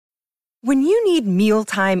When you need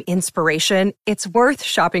mealtime inspiration, it's worth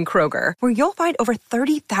shopping Kroger, where you'll find over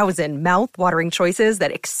 30,000 mouth-watering choices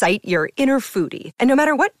that excite your inner foodie. And no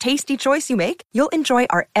matter what tasty choice you make, you'll enjoy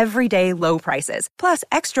our everyday low prices, plus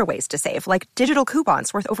extra ways to save, like digital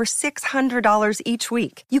coupons worth over $600 each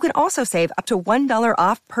week. You can also save up to $1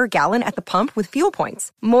 off per gallon at the pump with fuel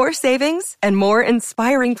points. More savings and more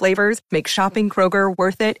inspiring flavors make shopping Kroger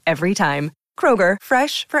worth it every time. Kroger,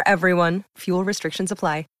 fresh for everyone. Fuel restrictions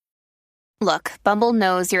apply. Look, Bumble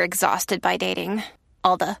knows you're exhausted by dating.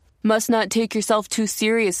 All the, must not take yourself too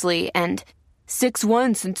seriously, and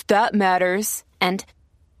 6'1" since that matters, and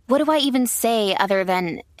what do I even say other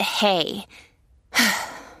than, hey?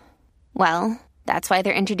 Well, that's why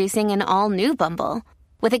they're introducing an all-new Bumble,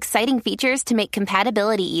 with exciting features to make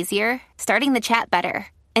compatibility easier, starting the chat better,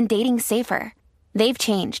 and dating safer. They've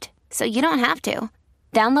changed, so you don't have to.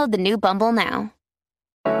 Download the new Bumble now.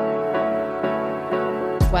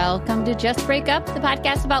 Welcome to Just Break Up, the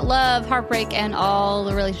podcast about love, heartbreak, and all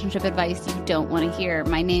the relationship advice you don't want to hear.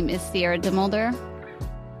 My name is Sierra DeMulder.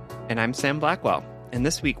 And I'm Sam Blackwell. And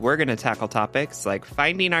this week we're going to tackle topics like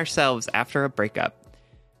finding ourselves after a breakup,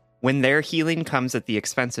 when their healing comes at the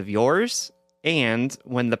expense of yours, and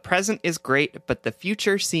when the present is great, but the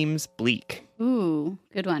future seems bleak. Ooh,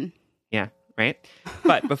 good one. Yeah, right?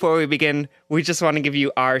 But before we begin, we just want to give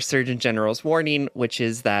you our Surgeon General's warning, which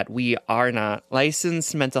is that we are not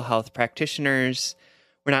licensed mental health practitioners.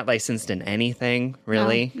 We're not licensed in anything,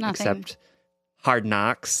 really, No, except Hard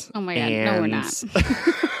Knocks. Oh my God, no, we're not.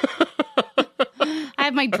 I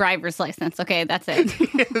have my driver's license. Okay, that's it.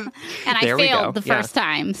 And I failed the first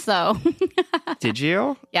time, so. Did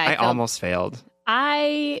you? Yeah, I almost failed.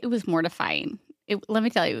 It was mortifying. Let me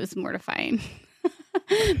tell you, it was mortifying.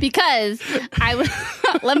 Because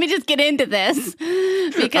let me just get into this.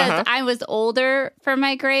 Because I was older for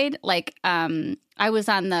my grade. Like, I was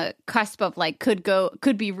on the cusp of like,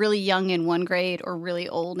 could be really young in one grade or really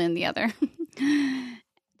old in the other.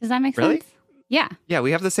 Does that make sense? Yeah. Yeah,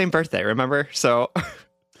 we have the same birthday, remember? So.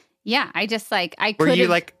 Yeah, I just like, Were you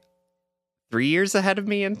like 3 years ahead of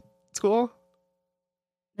me in school?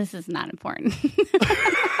 This is not important.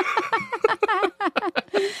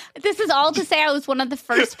 This is all to say I was one of the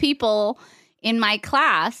first people in my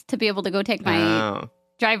class to be able to go take my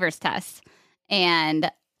driver's test.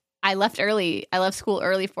 And I left early. I left school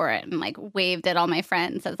early for it and like waved at all my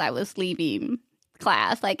friends as I was leaving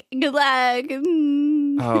class, like, good luck.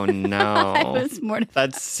 Oh, no. I was mortified.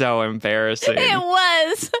 That's so embarrassing. It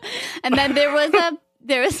was. And then there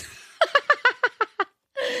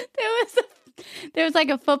was like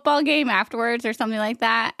a football game afterwards or something like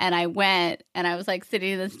that. And I went and I was like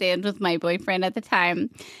sitting in the stands with my boyfriend at the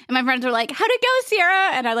time. And my friends were like, how'd it go,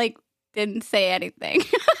 Sierra? And I like didn't say anything.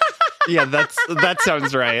 Yeah, that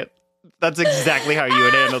sounds right. That's exactly how you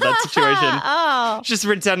would handle that situation. Oh. Just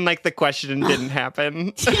pretend like the question didn't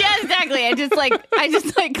happen. Yeah, exactly. I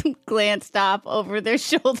just glanced off over their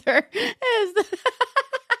shoulder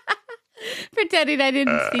pretending I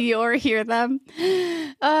didn't see or hear them. Do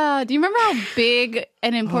you remember how big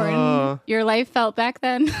and important your life felt back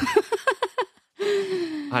then?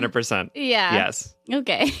 100%. Yeah. Yes.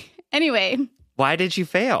 Okay. Anyway. Why did you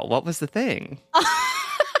fail? What was the thing?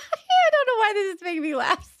 I don't know why this is making me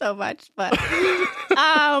laugh so much, but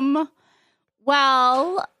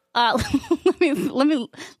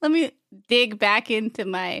let me dig back into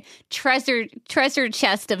my treasure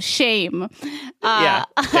chest of shame. Yeah.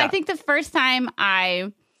 I think the first time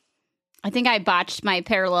I botched my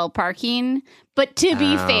parallel parking, but to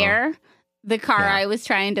be fair, the car I was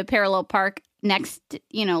trying to parallel park next,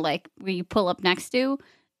 like where you pull up next to,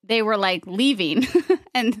 they were like leaving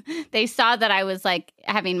and they saw that I was like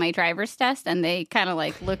having my driver's test and they kind of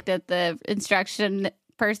like looked at the instruction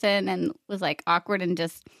person and was like awkward and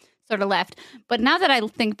just sort of left. But now that I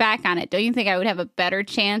think back on it, don't you think I would have a better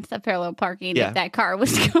chance of parallel parking if that car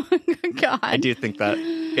was gone? I do think that.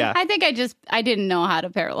 Yeah. I think I didn't know how to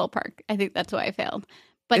parallel park. I think that's why I failed.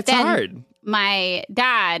 But it's then hard. My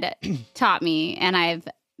dad taught me and I've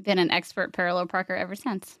been an expert parallel parker ever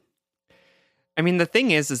since. I mean, the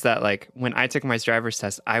thing is that like when I took my driver's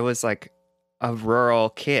test, I was like a rural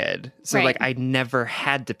kid. So like I never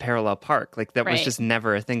had to parallel park. Like that was just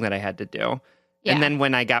never a thing that I had to do. Yeah. And then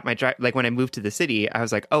when I got my when I moved to the city, I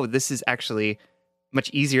was like, oh, this is actually much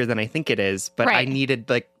easier than I think it is. But I needed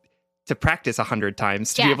like to practice 100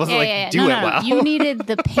 times to be able to do it well. You needed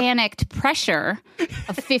the panicked pressure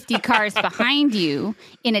of 50 cars behind you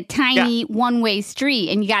in a tiny one-way street,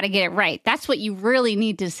 and you got to get it right. That's what you really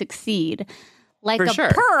need to succeed. Like For a sure.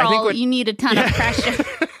 pearl, you need a ton of pressure.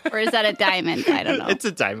 Or is that a diamond? I don't know. It's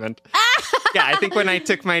a diamond. Yeah, I think when I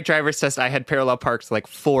took my driver's test, I had parallel parked like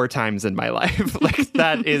 4 times in my life. Like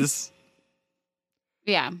that is...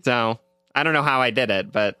 Yeah. So I don't know how I did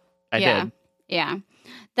it, but I did. Yeah.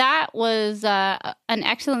 That was an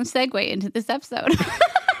excellent segue into this episode.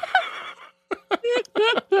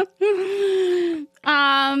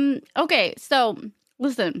 Okay, so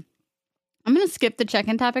listen, I'm going to skip the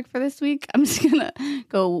check-in topic for this week. I'm just going to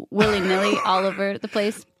go willy-nilly all over the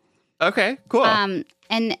place. Okay, cool. And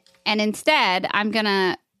instead, I'm going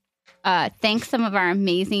to thank some of our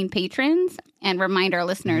amazing patrons and remind our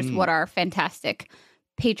listeners what our fantastic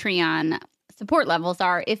Patreon support levels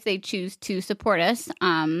are if they choose to support us.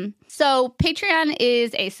 So Patreon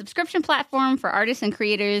is a subscription platform for artists and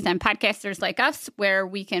creators and podcasters like us, where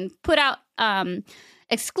we can put out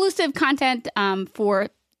exclusive content for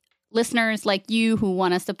listeners like you who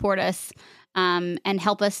want to support us and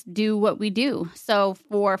help us do what we do. So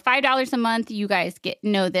for $5 a month, you guys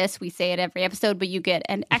know this. We say it every episode, but you get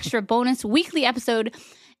an extra bonus weekly episode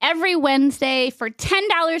every Wednesday. For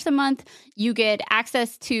 $10 a month, you get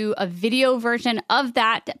access to a video version of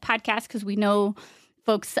that podcast, because we know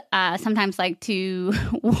folks sometimes like to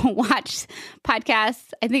watch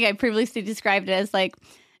podcasts. I think I previously described it as like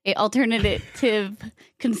an alternative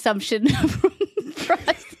consumption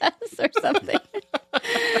process or something.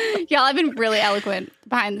 Y'all, I've been really eloquent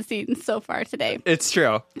behind the scenes so far today. It's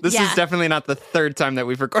true. This is definitely not the third time that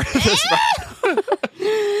we've recorded this.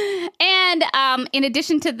 And in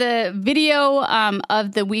addition to the video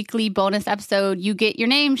of the weekly bonus episode, you get your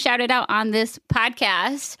name shouted out on this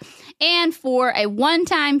podcast. And for a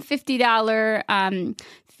one-time $50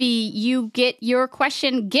 fee, you get your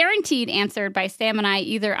question guaranteed answered by Sam and I,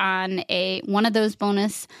 either on one of those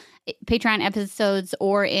bonus Patreon episodes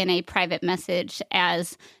or in a private message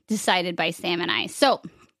as decided by Sam and I. So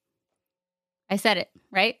I said it,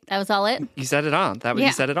 right? That was all it? You said it all.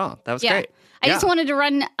 You said it all. That was great. I just wanted to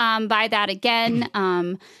run by that again.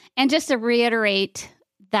 And just to reiterate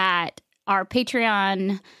that our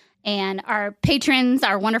Patreon and our patrons,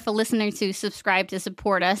 our wonderful listeners who subscribe to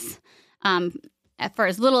support us for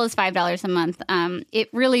as little as $5 a month, it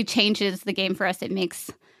really changes the game for us. It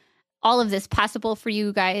makes all of this possible for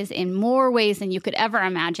you guys in more ways than you could ever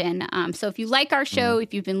imagine. So if you like our show,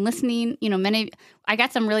 if you've been listening, I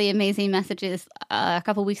got some really amazing messages a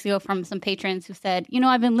couple weeks ago from some patrons who said,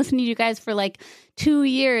 I've been listening to you guys for like 2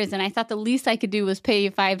 years, and I thought the least I could do was pay you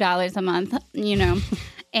 $5 a month,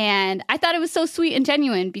 And I thought it was so sweet and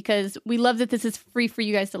genuine, because we love that this is free for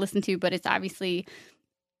you guys to listen to, but it's obviously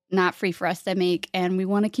not free for us to make, and we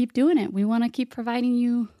want to keep doing it. We want to keep providing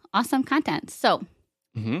you awesome content. So,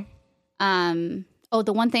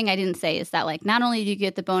 the one thing I didn't say is that, like, not only do you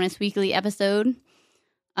get the bonus weekly episode,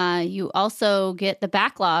 you also get the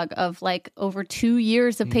backlog of like over 2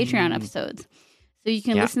 years of Patreon episodes. So you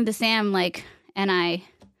can listen to Sam and I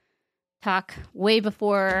talk way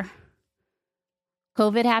before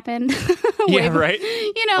COVID happened. Right.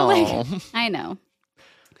 I know.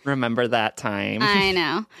 Remember that time. I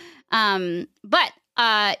know. But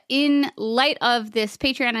in light of this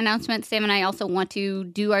Patreon announcement, Sam and I also want to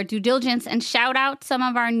do our due diligence and shout out some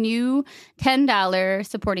of our new $10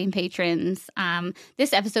 supporting patrons.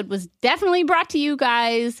 This episode was definitely brought to you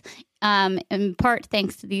guys in part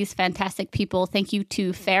thanks to these fantastic people. Thank you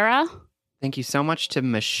to Farah. Thank you so much to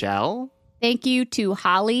Michelle. Thank you to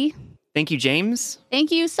Holly. Thank you, James.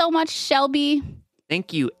 Thank you so much, Shelby.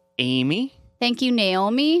 Thank you, Amy. Thank you,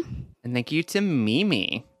 Naomi. And thank you to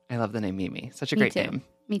Mimi. I love the name Mimi. Such a great name.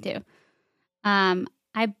 Me too. Never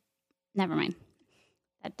mind.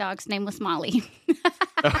 That dog's name was Molly.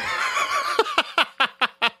 I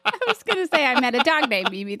was going to say I met a dog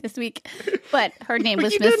named Mimi this week, but her name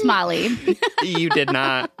was Miss Molly. You did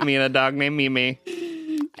not meet a dog named Mimi.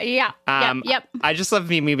 Yeah. Yep. I just love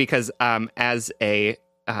Mimi because as a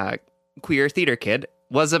queer theater kid,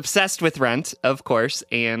 was obsessed with Rent, of course,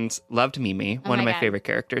 and loved Mimi, one of my favorite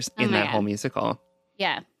characters in that whole musical.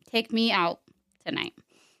 Yeah. Take me out tonight.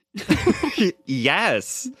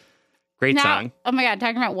 Yes. Great song. Oh my God.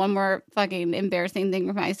 Talking about one more fucking embarrassing thing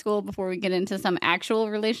from high school before we get into some actual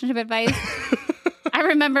relationship advice. I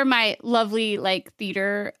remember my lovely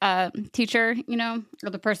theater teacher, or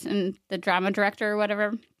the drama director or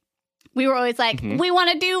whatever. We were always like, we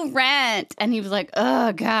want to do Rent. And he was like,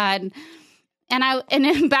 oh God. And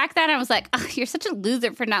then back then I was like, oh, you're such a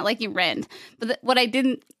loser for not liking Rent. But what I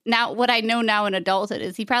know now in adulthood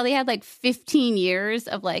is he probably had 15 years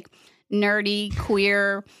of nerdy,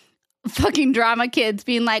 queer, fucking drama kids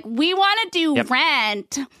being like, we want to do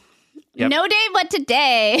Rent. Yep. No day but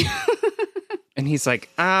today. And he's like,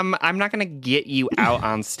 I'm not going to get you out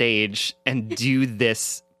on stage and do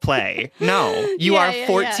this play. No, you are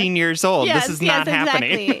 14 years old. Yes, this is not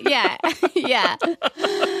happening. Exactly. Yeah.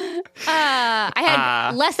 I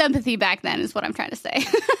had less empathy back then is what I'm trying to say.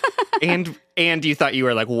 and you thought you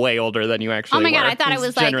were like way older than you actually were. Oh my God, I thought I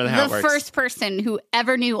was like the first person who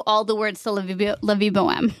ever knew all the words to La Vie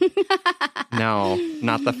Boheme. No,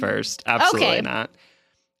 not the first. Absolutely not.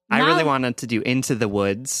 I really wanted to do Into the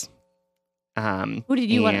Woods. Who did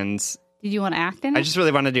you want? Did you want to act in it? I just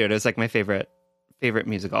really wanted to do it. It was like my favorite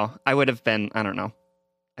musical. I would have been, I don't know.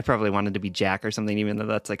 I probably wanted to be Jack or something, even though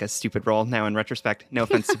that's like a stupid role now in retrospect. No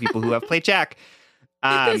offense to people who have played Jack.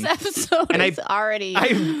 This episode is already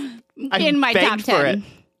in my top 10.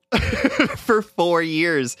 For 4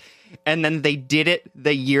 years. And then they did it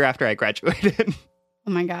the year after I graduated.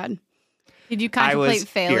 Oh my God. Did you contemplate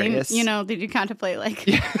failing? Furious. Did you contemplate like...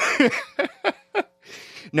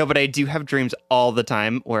 No, but I do have dreams all the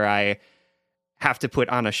time where I have to put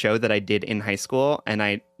on a show that I did in high school and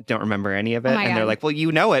I don't remember any of it. And they're like, well,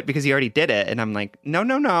 you know it because you already did it. And I'm like,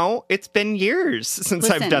 no. It's been years since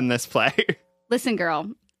I've done this play. Listen, girl,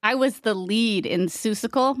 I was the lead in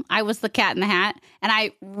Seussical. I was the Cat in the Hat. And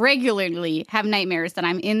I regularly have nightmares that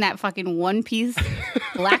I'm in that fucking one-piece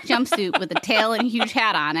black jumpsuit with a tail and a huge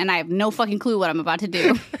hat on. And I have no fucking clue what I'm about to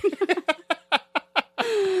do.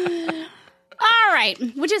 All right,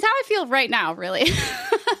 which is how I feel right now, really.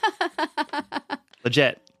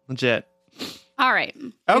 Legit. All right.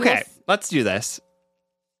 Okay, let's do this.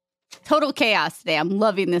 Total chaos today. I'm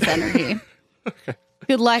loving this energy. Okay.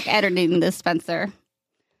 Good luck editing this, Spencer.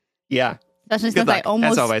 Yeah. Especially since I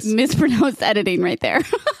almost mispronounced editing right there.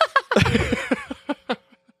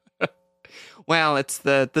 Well, it's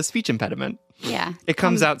the speech impediment. Yeah. It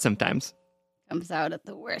comes out sometimes. Comes out at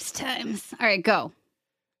the worst times. All right, go.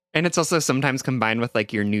 And it's also sometimes combined with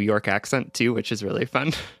like your New York accent too, which is really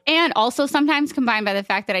fun. And also sometimes combined by the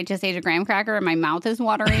fact that I just ate a graham cracker and my mouth is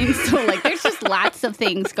watering. So like there's just lots of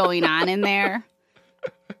things going on in there.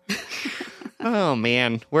 Oh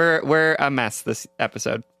man, we're a mess this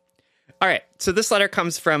episode. All right, so this letter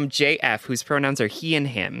comes from JF, whose pronouns are he and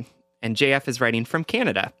him. And JF is writing from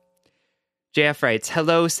Canada. JF writes,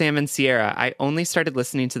 hello, Sam and Sierra. I only started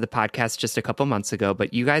listening to the podcast just a couple months ago,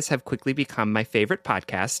 but you guys have quickly become my favorite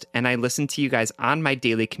podcast, and I listen to you guys on my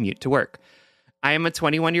daily commute to work. I am a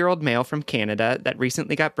 21-year-old male from Canada that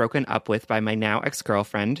recently got broken up with by my now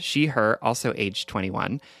ex-girlfriend, she, her, also aged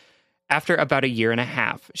 21, after about a year and a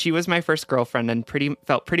half. She was my first girlfriend and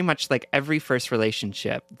felt pretty much like every first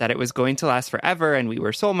relationship, that it was going to last forever and we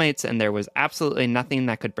were soulmates and there was absolutely nothing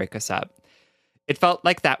that could break us up. It felt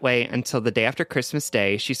like that way until the day after Christmas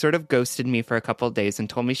Day. She sort of ghosted me for a couple of days and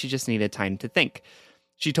told me she just needed time to think.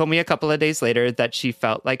 She told me a couple of days later that she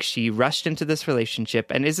felt like she rushed into this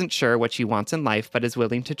relationship and isn't sure what she wants in life, but is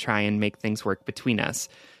willing to try and make things work between us.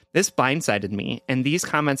 This blindsided me, and these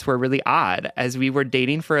comments were really odd, as we were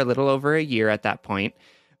dating for a little over a year at that point.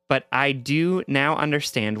 But I do now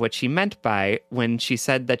understand what she meant by when she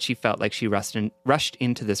said that she felt like she rushed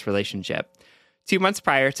into this relationship. 2 months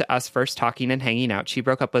prior to us first talking and hanging out, she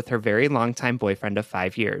broke up with her very long-time boyfriend of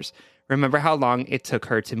 5 years. Remember how long it took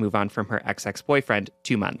her to move on from her ex-boyfriend?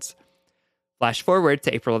 2 months. Flash forward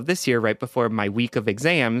to April of this year, right before my week of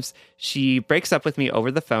exams, she breaks up with me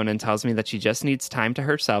over the phone and tells me that she just needs time to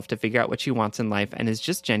herself to figure out what she wants in life and is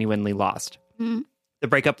just genuinely lost. Mm-hmm. The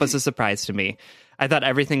breakup was a surprise to me. I thought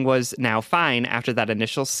everything was now fine after that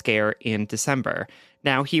initial scare in December.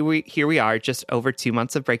 Now, here we are, just over 2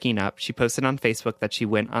 months of breaking up. She posted on Facebook that she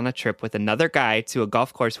went on a trip with another guy to a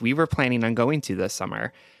golf course we were planning on going to this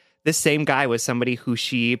summer. This same guy was somebody who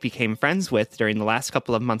she became friends with during the last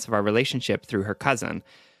couple of months of our relationship through her cousin.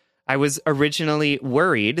 I was originally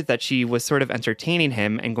worried that she was sort of entertaining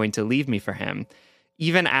him and going to leave me for him.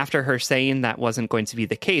 Even after her saying that wasn't going to be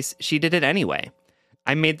the case, she did it anyway.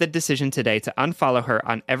 I made the decision today to unfollow her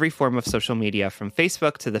on every form of social media, from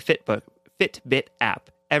Facebook to the Fitbit app,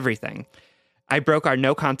 everything. I broke our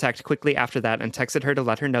no contact quickly after that and texted her to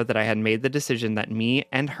let her know that I had made the decision that me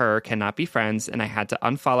and her cannot be friends and I had to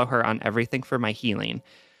unfollow her on everything for my healing.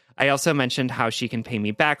 I also mentioned how she can pay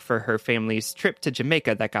me back for her family's trip to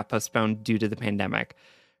Jamaica that got postponed due to the pandemic.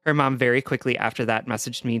 Her mom very quickly after that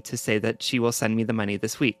messaged me to say that she will send me the money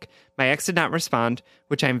this week. My ex did not respond,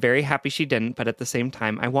 which I'm very happy she didn't, but at the same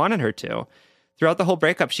time, I wanted her to. Throughout the whole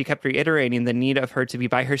breakup, she kept reiterating the need of her to be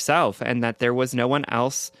by herself and that there was no one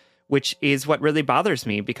else, which is what really bothers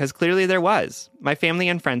me, because clearly there was. My family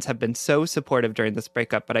and friends have been so supportive during this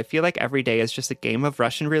breakup, but I feel like every day is just a game of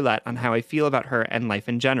Russian roulette on how I feel about her and life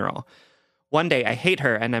in general. One day I hate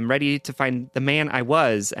her and I'm ready to find the man I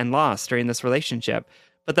was and lost during this relationship.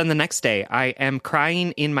 But then the next day, I am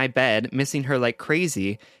crying in my bed, missing her like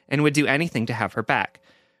crazy, and would do anything to have her back.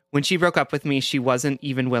 When she broke up with me, she wasn't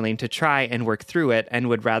even willing to try and work through it and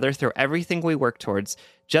would rather throw everything we worked towards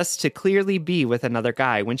just to clearly be with another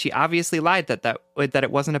guy when she obviously lied that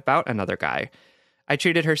it wasn't about another guy. I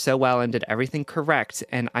treated her so well and did everything correct,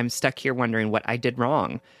 and I'm stuck here wondering what I did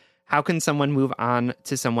wrong. How can someone move on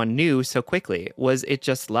to someone new so quickly? Was it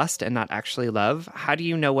just lust and not actually love? How do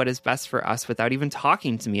you know what is best for us without even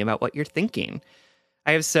talking to me about what you're thinking?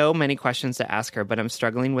 I have so many questions to ask her, but I'm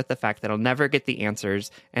struggling with the fact that I'll never get the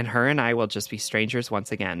answers, and her and I will just be strangers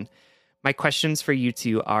once again. My questions for you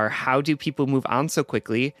two are, how do people move on so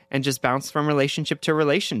quickly and just bounce from relationship to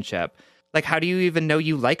relationship? Like, how do you even know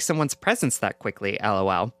you like someone's presence that quickly?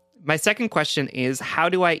 LOL. My second question is, how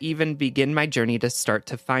do I even begin my journey to start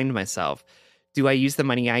to find myself? Do I use the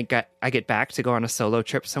money I get back to go on a solo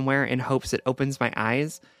trip somewhere in hopes it opens my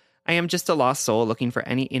eyes? I am just a lost soul looking for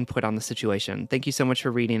any input on the situation. Thank you so much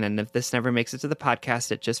for reading, and if this never makes it to the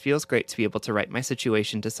podcast, it just feels great to be able to write my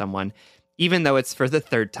situation to someone, even though it's for the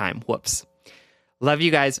third time. Whoops. Love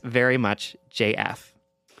you guys very much, JF.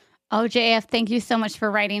 Oh, JF, thank you so much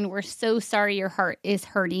for writing. We're so sorry your heart is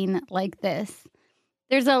hurting like this.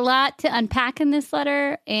 There's a lot to unpack in this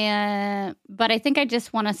letter, but I think I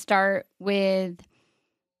just want to start with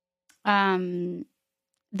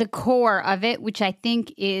the core of it, which I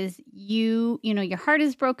think is your heart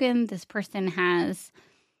is broken. This person has,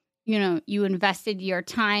 you invested your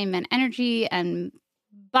time and energy and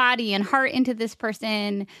body and heart into this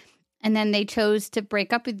person, and then they chose to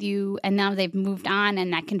break up with you, and now they've moved on,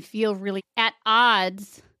 and that can feel really at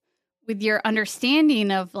odds with your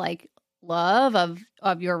understanding of like love,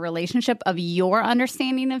 of your relationship, of your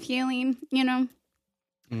understanding of healing,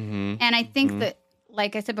 Mm-hmm. And I think that,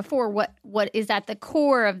 like I said before, what is at the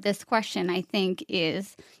core of this question, I think,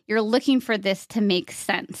 is you're looking for this to make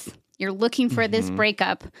sense. You're looking for this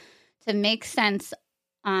breakup to make sense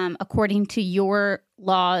according to your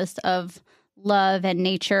laws of love and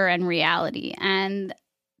nature and reality. And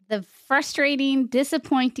the frustrating,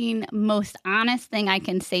 disappointing, most honest thing I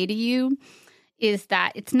can say to you is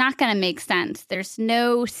that it's not going to make sense. There's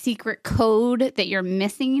no secret code that you're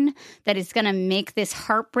missing that is going to make this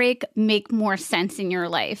heartbreak make more sense in your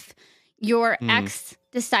life. Your ex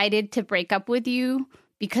decided to break up with you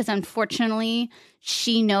because, unfortunately,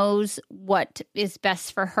 she knows what is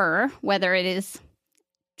best for her, whether it is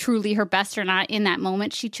truly her best or not. In that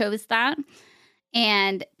moment, she chose that.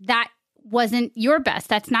 And that wasn't your best.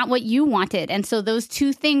 That's not what you wanted. And so those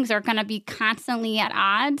two things are going to be constantly at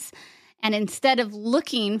odds. And instead of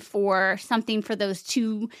looking for something for those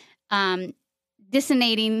two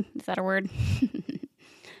dissonant, is that a word?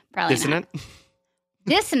 Probably dissonant. Not.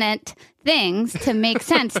 Dissonant things to make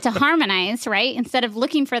sense, to harmonize, right? Instead of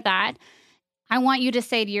looking for that, I want you to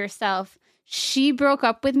say to yourself, she broke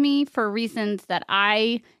up with me for reasons that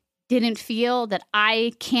I didn't feel, that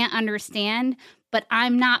I can't understand, but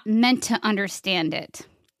I'm not meant to understand it.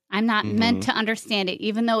 I'm not meant to understand it,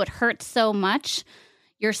 even though it hurts so much.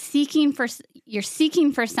 You're seeking for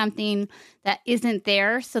something that isn't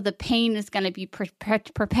there, so the pain is going to be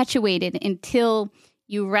perpetuated until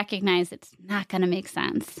you recognize it's not going to make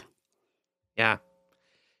sense. Yeah,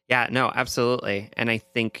 no, absolutely. And I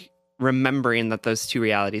think remembering that those two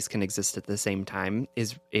realities can exist at the same time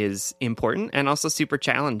is important and also super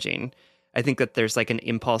challenging. I think that there's like an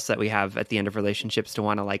impulse that we have at the end of relationships to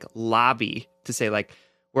want to like lobby to say like,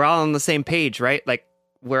 we're all on the same page, right? Like,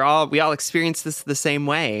 we all experience this the same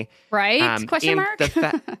way. Right? Question mark?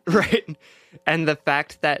 Right. And the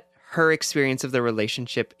fact that her experience of the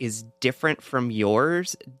relationship is different from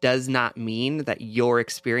yours does not mean that your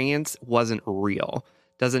experience wasn't real.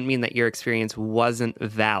 Doesn't mean that your experience wasn't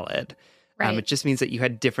valid. Right. It just means that you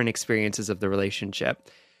had different experiences of the relationship.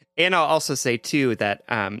 And I'll also say, too, that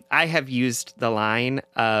I have used the line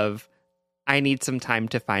of, I need some time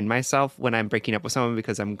to find myself when I'm breaking up with someone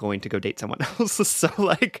because I'm going to go date someone else. So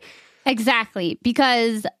like... Exactly.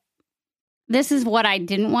 Because this is what I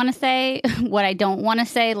didn't want to say, what I don't want to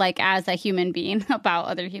say, like as a human being about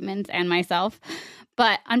other humans and myself.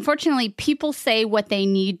 But unfortunately, people say what they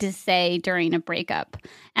need to say during a breakup.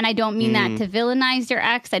 And I don't mean that to villainize your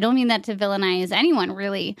ex. I don't mean that to villainize anyone,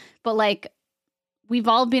 really. But like, we've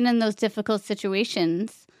all been in those difficult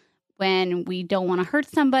situations when we don't want to hurt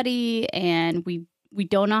somebody and we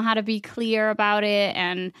don't know how to be clear about it.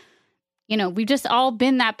 And, we've just all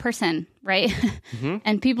been that person, right?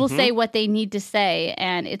 And people say what they need to say.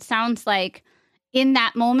 And it sounds like in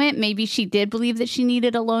that moment, maybe she did believe that she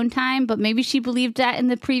needed alone time, but maybe she believed that in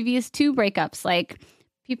the previous two breakups. Like,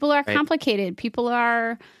 people are complicated. People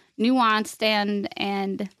are nuanced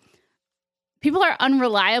and people are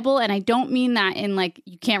unreliable. And I don't mean that in like,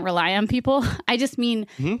 you can't rely on people. I just mean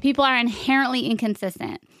people are inherently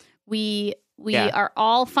inconsistent. We are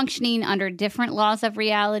all functioning under different laws of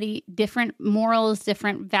reality, different morals,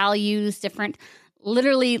 different values, different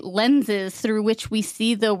literally lenses through which we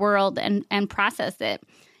see the world and process it.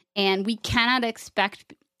 And we cannot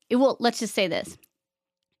expect it will. Let's just say this,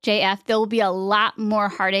 JF, there will be a lot more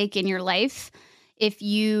heartache in your life if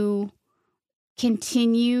you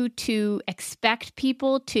continue to expect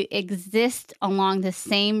people to exist along the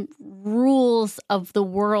same rules of the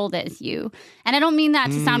world as you. And I don't mean that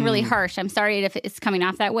to sound really harsh. I'm sorry if it's coming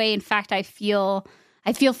off that way. In fact, I feel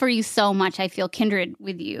for you so much. I feel kindred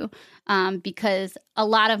with you because a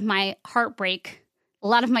lot of my heartbreak, a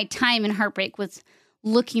lot of my time in heartbreak was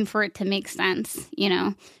looking for it to make sense,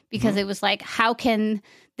 because it was like, how can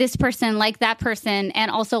this person like that person and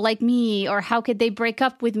also like me, or how could they break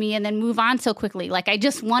up with me and then move on so quickly? Like I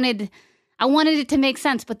wanted it to make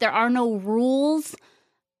sense, but there are no rules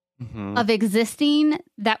of existing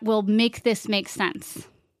that will make this make sense.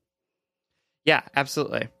 Yeah,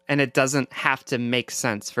 absolutely. And it doesn't have to make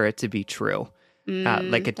sense for it to be true.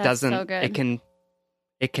 Like it doesn't, so good.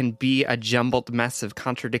 It can be a jumbled mess of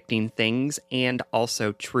contradicting things and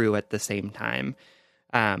also true at the same time.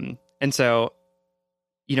 And so,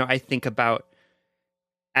 I think about,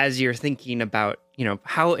 as you're thinking about,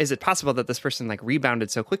 how is it possible that this person like rebounded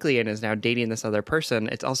so quickly and is now dating this other person?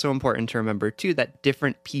 It's also important to remember too that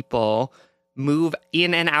different people move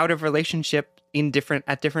in and out of relationship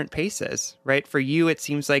at different paces, right? For you, it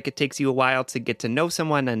seems like it takes you a while to get to know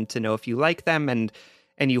someone and to know if you like them, and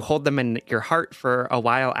you hold them in your heart for a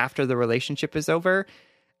while after the relationship is over.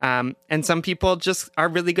 And some people just are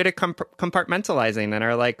really good at compartmentalizing and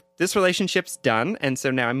are like, this relationship's done, and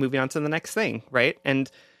so now I'm moving on to the next thing, right? And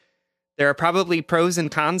there are probably pros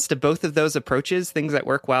and cons to both of those approaches, things that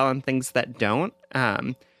work well and things that don't.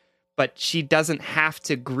 But she doesn't have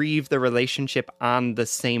to grieve the relationship on the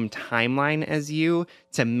same timeline as you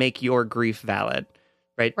to make your grief valid,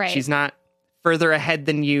 right? She's not further ahead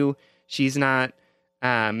than you. She's not...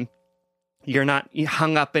 you're not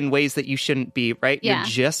hung up in ways that you shouldn't be, right? Yeah. You're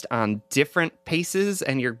just on different paces,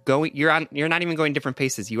 and you're not even going different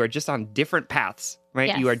paces. You are just on different paths, right?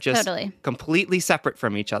 Yes, you are just completely separate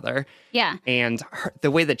from each other. Yeah. And the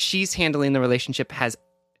way that she's handling the relationship has,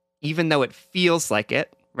 even though it feels like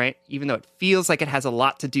it, right? Even though it feels like it has a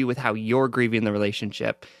lot to do with how you're grieving the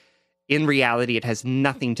relationship, in reality, it has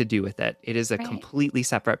nothing to do with it. It is a completely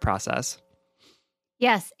separate process.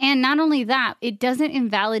 Yes. And not only that, it doesn't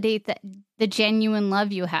invalidate the genuine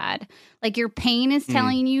love you had. Like your pain is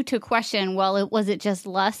telling you to question, well, was it just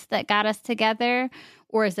lust that got us together?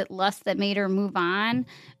 Or is it lust that made her move on?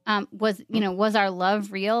 Was our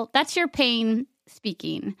love real? That's your pain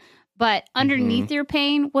speaking. But underneath your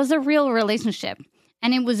pain was a real relationship.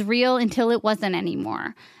 And it was real until it wasn't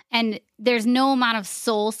anymore. And there's no amount of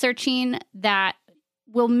soul searching that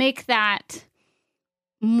will make that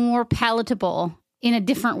more palatable in a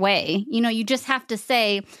different way. You just have to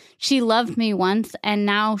say, she loved me once and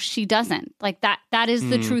now she doesn't. Like that is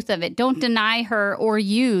the truth of it. Don't deny her or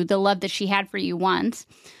you the love that she had for you once,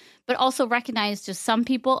 but also recognize just some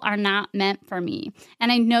people are not meant for me.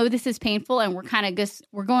 And I know this is painful, and we're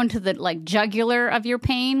going to the like jugular of your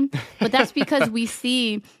pain, but that's because we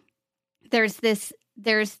see there's this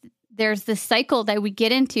cycle that we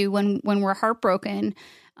get into when we're heartbroken,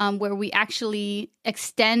 where we actually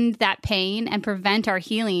extend that pain and prevent our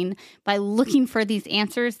healing by looking for these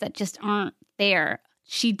answers that just aren't there.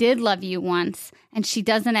 She did love you once and she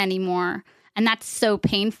doesn't anymore. And that's so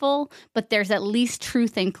painful, but there's at least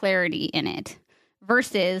truth and clarity in it.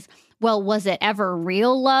 Versus, well, was it ever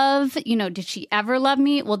real love? Did she ever love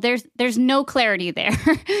me? Well, there's no clarity there.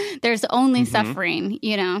 There's only suffering,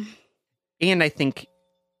 And I think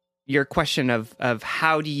your question of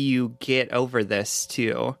how do you get over this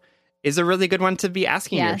too is a really good one to be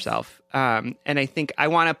asking yourself. And I think I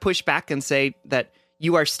want to push back and say that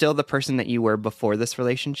you are still the person that you were before this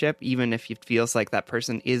relationship, even if it feels like that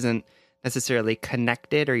person isn't necessarily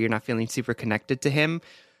connected or you're not feeling super connected to him.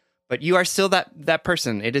 But you are still that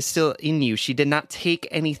person. It is still in you. She did not take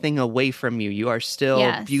anything away from you. You are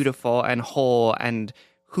still beautiful and whole and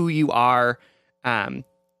who you are,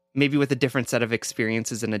 maybe with a different set of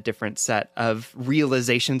experiences and a different set of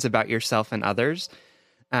realizations about yourself and others.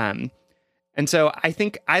 And so I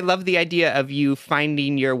think I love the idea of you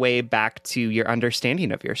finding your way back to your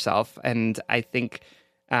understanding of yourself. And I think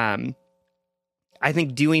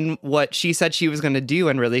doing what she said she was going to do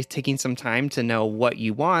and really taking some time to know what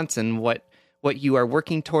you want and what you are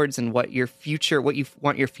working towards and what you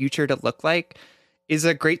want your future to look like is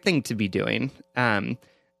a great thing to be doing.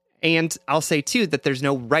 And I'll say, too, that there's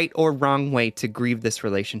no right or wrong way to grieve this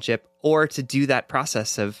relationship or to do that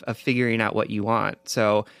process of figuring out what you want.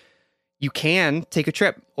 So you can take a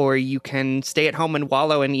trip, or you can stay at home and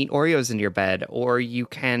wallow and eat Oreos in your bed, or you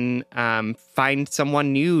can find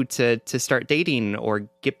someone new to start dating, or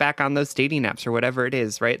get back on those dating apps, or whatever it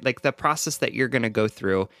is, right? Like, the process that you're going to go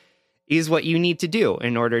through is what you need to do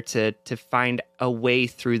in order to find a way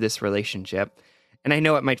through this relationship. And I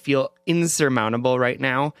know it might feel insurmountable right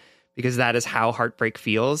now, because that is how heartbreak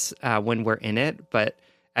feels when we're in it. But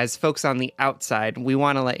as folks on the outside, we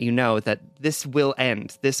want to let you know that this will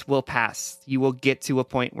end. This will pass. You will get to a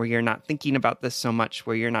point where you're not thinking about this so much,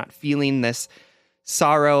 where you're not feeling this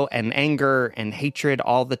sorrow and anger and hatred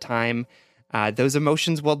all the time. Those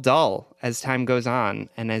emotions will dull as time goes on.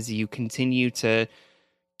 And as you continue to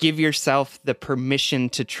give yourself the permission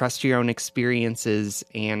to trust your own experiences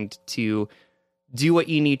and to do what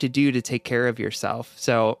you need to do to take care of yourself.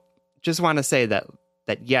 So just want to say that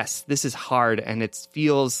yes, this is hard, and it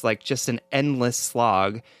feels like just an endless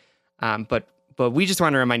slog. But we just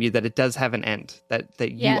want to remind you that it does have an end,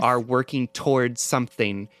 that you are working towards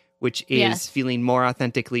something, which is feeling more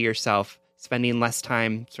authentically yourself, spending less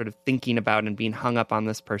time sort of thinking about and being hung up on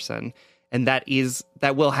this person. And that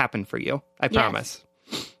will happen for you. I promise.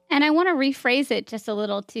 And I want to rephrase it just a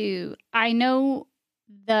little too. I know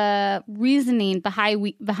the reasoning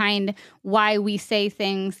behind why we say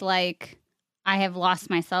things like, I have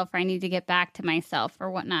lost myself, or I need to get back to myself,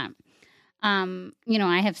 or whatnot.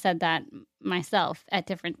 I have said that myself at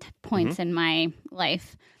different points in my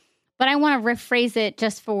life. But I want to rephrase it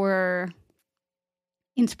just for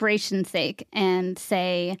inspiration's sake and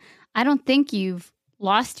say, I don't think you've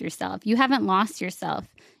lost yourself. You haven't lost yourself.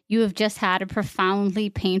 You have just had a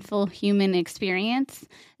profoundly painful human experience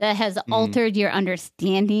that has altered your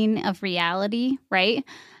understanding of reality, right?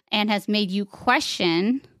 And has made you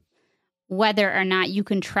question whether or not you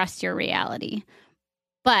can trust your reality.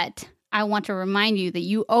 But I want to remind you that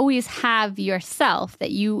you always have yourself,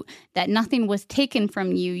 that nothing was taken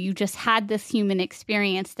from you. You just had this human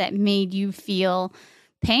experience that made you feel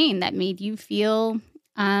pain, that made you feel,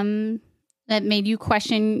 that made you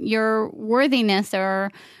question your worthiness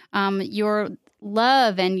or your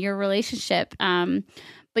love and your relationship.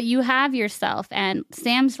 But you have yourself, and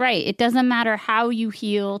Sam's right. It doesn't matter how you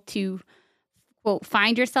heal to, quote,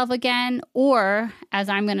 find yourself again, or, as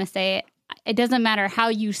I'm going to say, it doesn't matter how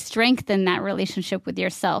you strengthen that relationship with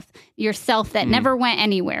yourself that never went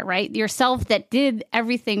anywhere, right? Yourself that did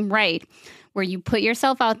everything right, where you put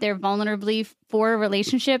yourself out there vulnerably for a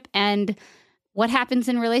relationship. And what happens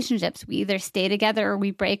in relationships? We either stay together or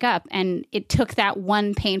we break up. And it took that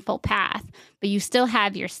one painful path, but you still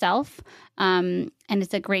have yourself. And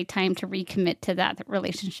it's a great time to recommit to that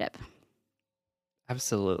relationship.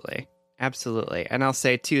 Absolutely. Absolutely. And I'll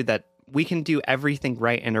say, too, that we can do everything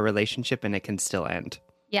right in a relationship and it can still end.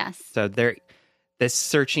 Yes. So this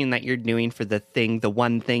searching that you're doing for the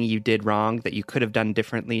one thing you did wrong that you could have done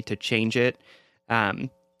differently to change it,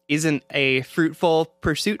 isn't a fruitful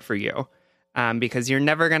pursuit for you, because you're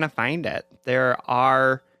never going to find it.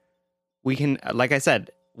 Like I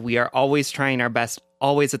said, we are always trying our best,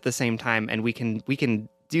 always at the same time, and we can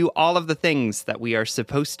do all of the things that we are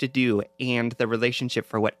supposed to do, and the relationship,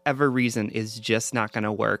 for whatever reason, is just not going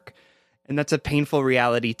to work. And that's a painful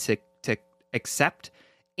reality to accept,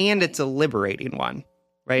 and it's a liberating one,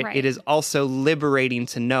 right? It is also liberating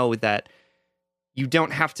to know that you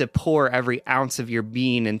don't have to pour every ounce of your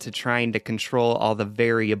being into trying to control all the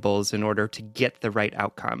variables in order to get the right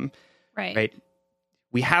outcome. Right?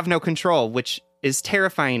 We have no control, which is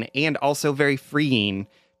terrifying and also very freeing,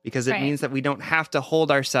 because it means that we don't have to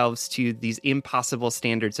hold ourselves to these impossible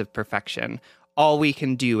standards of perfection. All we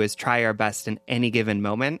can do is try our best in any given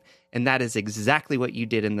moment, and that is exactly what you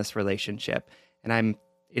did in this relationship. And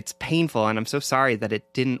it's painful, and I'm so sorry that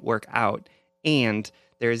it didn't work out, and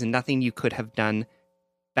there is nothing you could have done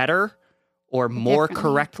better or more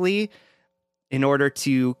correctly in order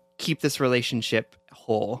to keep this relationship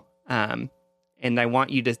whole. And I want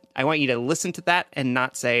you to listen to that and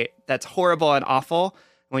not say, that's horrible and awful.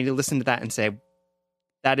 I want you to listen to that and say,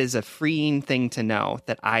 that is a freeing thing to know,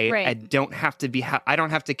 that I don't have to I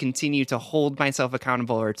don't have to continue to hold myself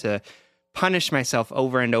accountable or to punish myself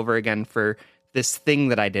over and over again for this thing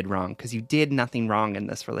that I did wrong, because you did nothing wrong in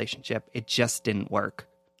this relationship. It just didn't work.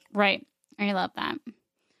 Right. I love that.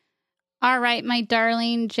 All right, my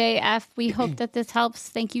darling JF, we hope that this helps.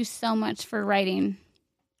 Thank you so much for writing.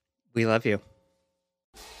 We love you.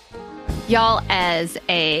 Y'all, as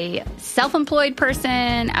a self-employed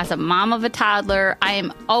person, as a mom of a toddler, I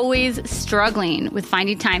am always struggling with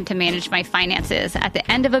finding time to manage my finances. At the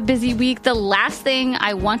end of a busy week, the last thing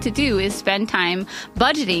I want to do is spend time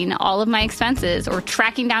budgeting all of my expenses or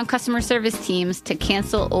tracking down customer service teams to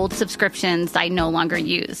cancel old subscriptions I no longer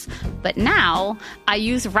use. But now I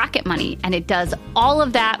use Rocket Money, and it does all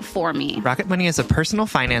of that for me. Rocket Money is a personal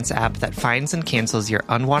finance app that finds and cancels your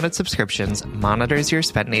unwanted subscriptions, monitors your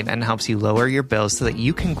spending, and helps you lower your bills so that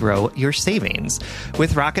you can grow your savings.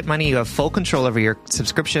 With Rocket Money, you have full control over your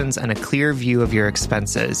subscriptions and a clear view of your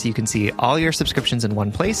expenses. You can see all your subscriptions in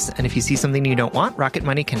one place, and if you see something you don't want, Rocket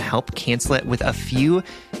Money can help cancel it with a few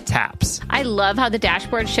taps. I love how the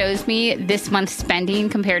dashboard shows me this month's spending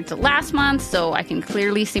compared to last month, so I can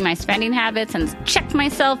clearly see my spending habits and check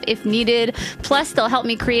myself if needed. Plus, they'll help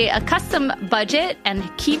me create a custom budget and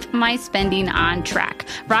keep my spending on track.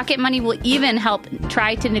 Rocket Money will even help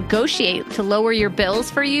try to negotiate to lower your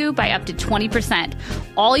bills for you by up to 20%.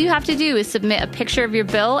 All you have to do is submit a picture of your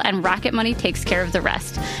bill, and Rocket Money takes care of the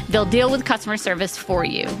rest. They'll deal with customer service for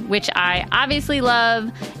you, which I obviously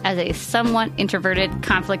love as a somewhat introverted,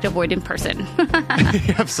 conflict-avoidant person.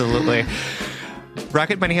 Absolutely.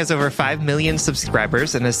 Rocket Money has over 5 million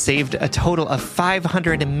subscribers and has saved a total of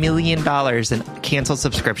 $500 million in canceled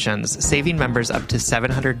subscriptions, saving members up to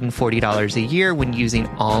 $740 a year when using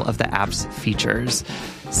all of the app's features.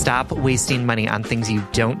 Stop wasting money on things you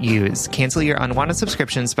don't use. Cancel your unwanted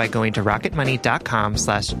subscriptions by going to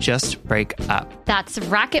rocketmoney.com/justbreakup. That's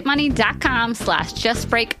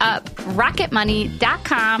rocketmoney.com/justbreakup.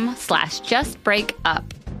 rocketmoney.com/justbreakup.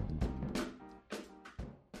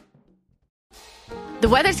 The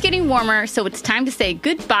weather's getting warmer, so it's time to say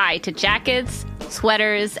goodbye to jackets,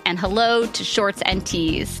 sweaters, and hello to shorts and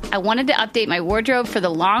tees. I wanted to update my wardrobe for the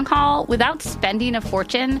long haul without spending a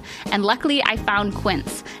fortune, and luckily I found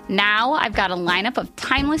Quince. Now I've got a lineup of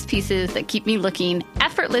timeless pieces that keep me looking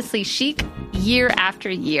effortlessly chic year after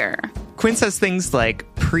year. Quince has things like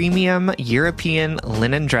premium European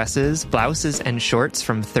linen dresses, blouses, and shorts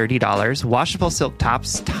from $30, washable silk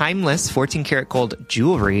tops, timeless 14-karat gold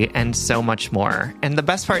jewelry, and so much more. And the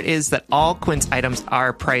best part is that all Quince items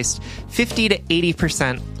are priced 50 to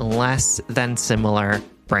 80% less than similar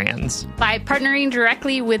brands. By partnering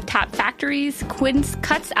directly with top factories, Quince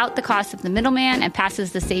cuts out the cost of the middleman and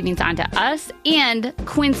passes the savings on to us. And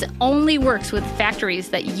Quince only works with factories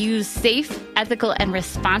that use safe, ethical, and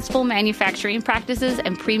responsible manufacturing practices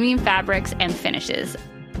and premium fabrics and finishes.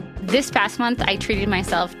 This past month, I treated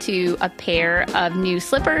myself to a pair of new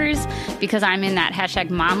slippers because I'm in that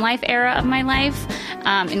 #mom life era of my life,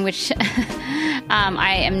 in which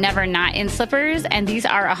I am never not in slippers. And these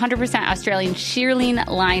are 100% Australian shearling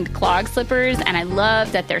lined clog slippers. And I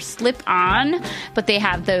love that they're slip on, but they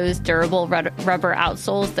have those durable rubber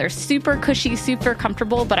outsoles. They're super cushy, super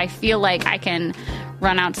comfortable, but I feel like I can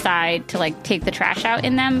run outside to take the trash out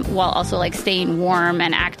in them while also staying warm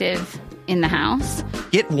and active in the house.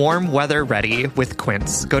 Get warm weather ready with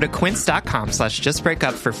Quince. Go to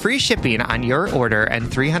quince.com/justbreakup for free shipping on your order and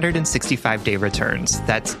 365-day returns.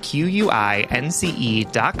 That's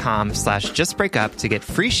QUINCE.com/justbreakup to get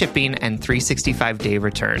free shipping and 365-day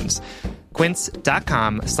returns.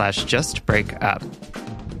 Quince.com/justbreakup.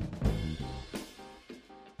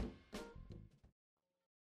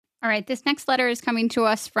 All right, this next letter is coming to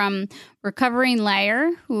us from Recovering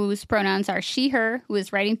Liar, whose pronouns are she, her, who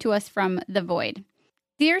is writing to us from the void.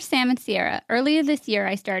 Dear Sam and Sierra, earlier this year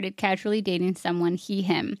I started casually dating someone, he,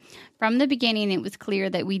 him. From the beginning, it was clear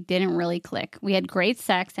that we didn't really click. We had great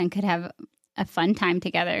sex and could have a fun time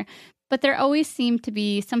together, but there always seemed to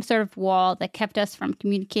be some sort of wall that kept us from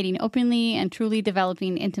communicating openly and truly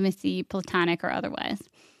developing intimacy, platonic or otherwise.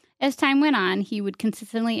 As time went on, he would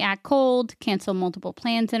consistently act cold, cancel multiple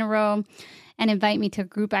plans in a row, and invite me to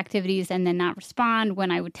group activities and then not respond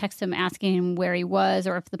when I would text him asking him where he was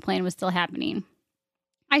or if the plan was still happening.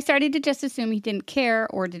 I started to just assume he didn't care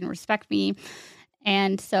or didn't respect me,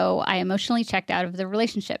 and so I emotionally checked out of the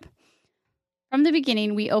relationship. From the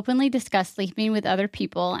beginning, we openly discussed sleeping with other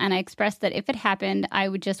people, and I expressed that if it happened, I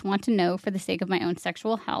would just want to know for the sake of my own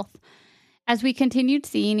sexual health. As we continued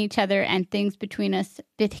seeing each other and things between us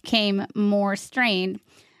became more strained,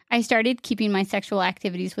 I started keeping my sexual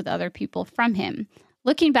activities with other people from him.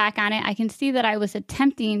 Looking back on it, I can see that I was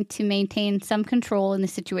attempting to maintain some control in the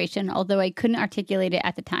situation, although I couldn't articulate it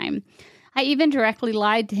at the time. I even directly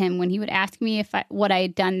lied to him when he would ask me what I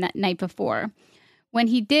had done that night before. When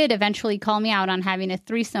he did eventually call me out on having a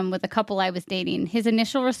threesome with a couple I was dating, his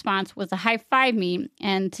initial response was to high-five me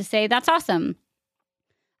and to say, "That's awesome."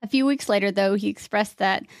 A few weeks later, though, he expressed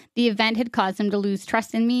that the event had caused him to lose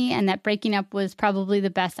trust in me and that breaking up was probably the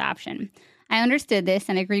best option. I understood this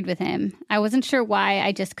and agreed with him. I wasn't sure why,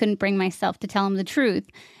 I just couldn't bring myself to tell him the truth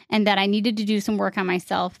and that I needed to do some work on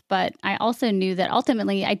myself, but I also knew that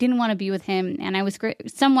ultimately I didn't want to be with him and I was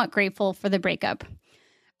somewhat grateful for the breakup.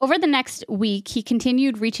 Over the next week, he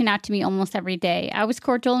continued reaching out to me almost every day. I was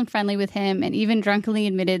cordial and friendly with him and even drunkenly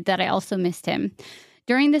admitted that I also missed him.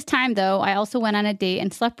 During this time, though, I also went on a date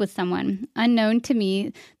and slept with someone. Unknown to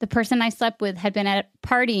me, the person I slept with had been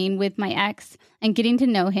partying with my ex and getting to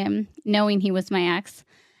know him, knowing he was my ex.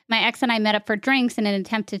 My ex and I met up for drinks in an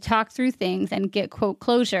attempt to talk through things and get, quote,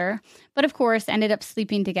 closure, but of course ended up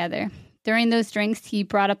sleeping together. During those drinks, he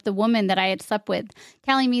brought up the woman that I had slept with,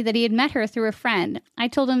 telling me that he had met her through a friend. I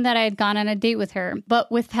told him that I had gone on a date with her,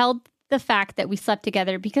 but withheld the fact that we slept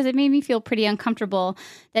together because it made me feel pretty uncomfortable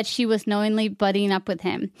that she was knowingly buddying up with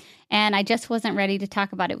him, and I just wasn't ready to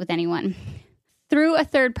talk about it with anyone. Through a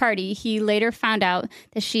third party, he later found out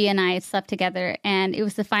that she and I had slept together, and it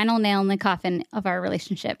was the final nail in the coffin of our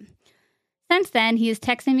relationship. Since then, he is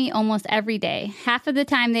texting me almost every day. Half of the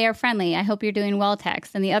time they are friendly, I hope you're doing well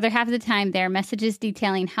texts, and the other half of the time they are messages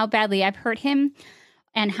detailing how badly I've hurt him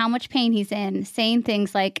and how much pain he's in, saying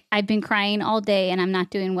things like, I've been crying all day and I'm not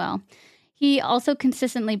doing well. He also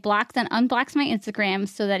consistently blocks and unblocks my Instagram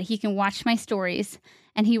so that he can watch my stories,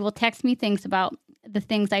 and he will text me things about the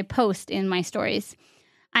things I post in my stories.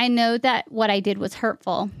 I know that what I did was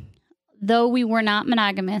hurtful. Though we were not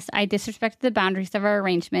monogamous, I disrespected the boundaries of our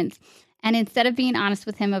arrangements, and instead of being honest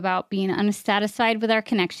with him about being unsatisfied with our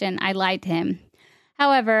connection, I lied to him.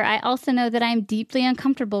 However, I also know that I'm deeply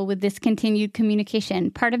uncomfortable with this continued communication.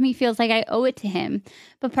 Part of me feels like I owe it to him,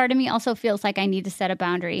 but part of me also feels like I need to set a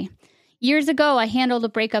boundary. Years ago, I handled a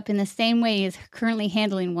breakup in the same way as currently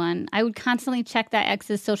handling one. I would constantly check that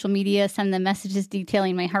ex's social media, send them messages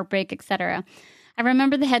detailing my heartbreak, etc. I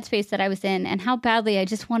remember the headspace that I was in and how badly I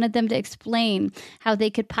just wanted them to explain how they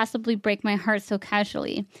could possibly break my heart so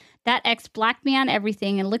casually. That ex blocked me on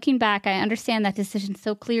everything, and looking back, I understand that decision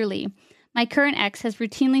so clearly. My current ex has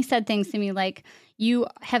routinely said things to me like, you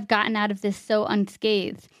have gotten out of this so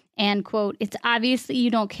unscathed, and, quote, it's obviously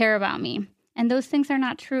you don't care about me. And those things are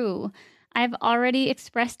not true. I've already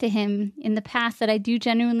expressed to him in the past that I do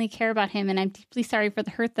genuinely care about him, and I'm deeply sorry for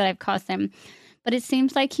the hurt that I've caused him. But it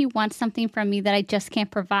seems like he wants something from me that I just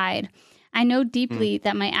can't provide. I know deeply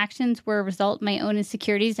that my actions were a result of my own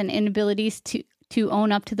insecurities and inabilities to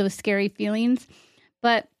own up to those scary feelings.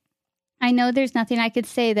 But I know there's nothing I could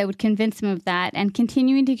say that would convince him of that, and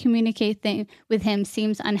continuing to communicate with him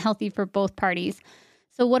seems unhealthy for both parties.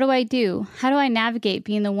 So what do? How do I navigate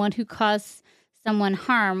being the one who caused someone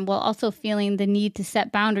harm while also feeling the need to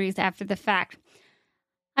set boundaries after the fact?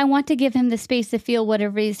 I want to give him the space to feel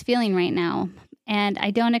whatever he's feeling right now, and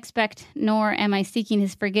I don't expect nor am I seeking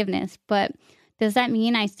his forgiveness, but does that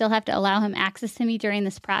mean I still have to allow him access to me during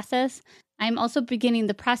this process? I'm also beginning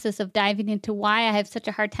the process of diving into why I have such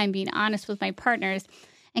a hard time being honest with my partners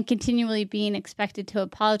and continually being expected to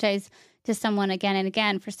apologize to someone again and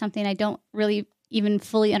again for something I don't really even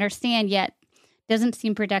fully understand yet. Doesn't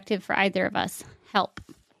seem productive for either of us. Help.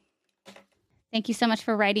 Thank you so much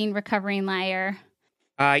for writing, Recovering Liar.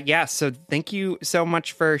 So thank you so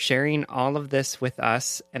much for sharing all of this with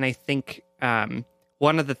us. And I think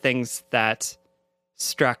one of the things that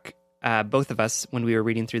struck both of us when we were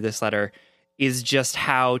reading through this letter is just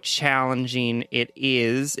how challenging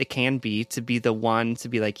it can be to be the one to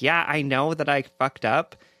be like, yeah, I know that I fucked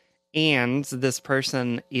up. And this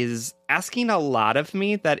person is asking a lot of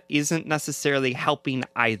me that isn't necessarily helping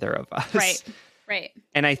either of us. Right.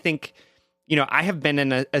 And I think, I have been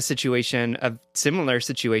in a similar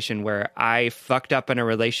situation where I fucked up in a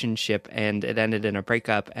relationship and it ended in a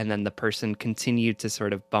breakup. And then the person continued to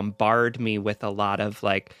sort of bombard me with a lot of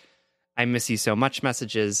like, I miss you so much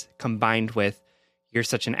messages combined with you're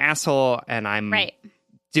such an asshole and I'm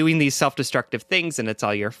doing these self-destructive things and it's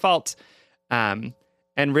all your fault. And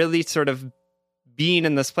really sort of being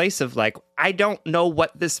in this place of like, I don't know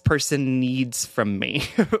what this person needs from me.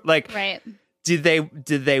 Do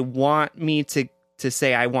they want me to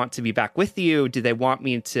say I want to be back with you? Do they want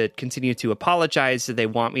me to continue to apologize? Do they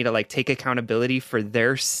want me to like take accountability for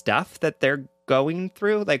their stuff that they're going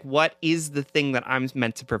through? Like, what is the thing that I'm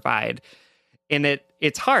meant to provide? And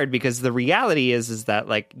it's hard because the reality is that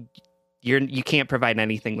like you can't provide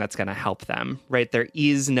anything that's going to help them, right? There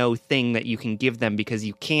is no thing that you can give them because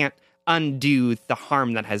you can't undo the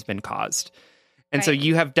harm that has been caused. And so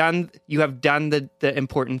you have done the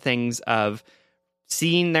important things of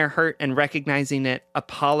seeing their hurt and recognizing it,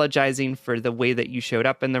 apologizing for the way that you showed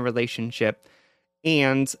up in the relationship.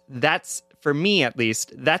 And that's for me at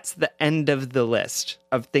least, that's the end of the list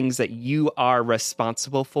of things that you are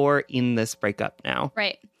responsible for in this breakup now.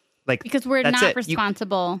 Right. Like, because we're not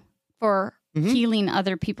responsible for healing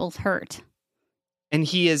other people's hurt. And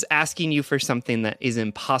he is asking you for something that is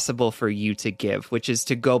impossible for you to give, which is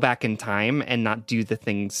to go back in time and not do the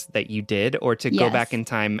things that you did, or to go back in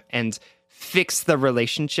time and fix the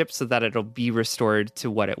relationship so that it'll be restored to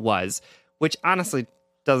what it was, which honestly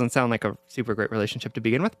doesn't sound like a super great relationship to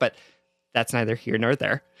begin with, but that's neither here nor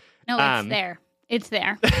there. No, it's there. It's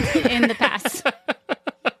there in the past.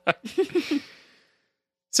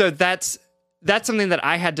 So that's something that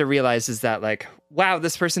I had to realize, is that like, wow,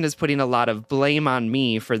 this person is putting a lot of blame on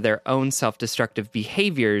me for their own self-destructive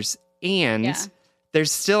behaviors. And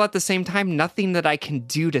there's still at the same time nothing that I can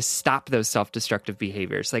do to stop those self-destructive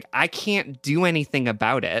behaviors. Like, I can't do anything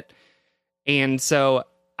about it. And so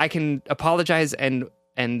I can apologize and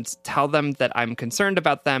tell them that I'm concerned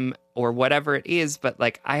about them or whatever it is, but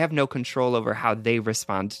like, I have no control over how they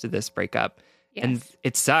respond to this breakup. Yes. And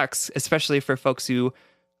it sucks, especially for folks who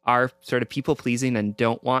are sort of people pleasing and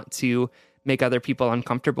don't want to make other people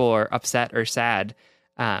uncomfortable or upset or sad.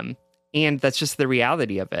 And that's just the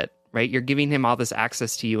reality of it, right? You're giving him all this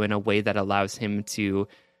access to you in a way that allows him to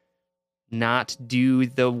not do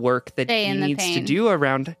the work that he needs to do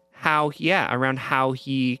around how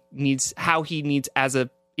he needs as a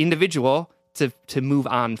individual to move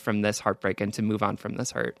on from this heartbreak and to move on from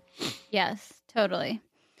this hurt. Yes, totally.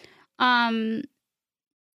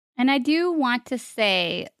 And I do want to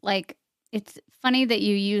say, like, it's funny that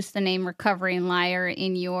you use the name Recovering Liar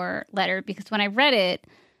in your letter, because when I read it,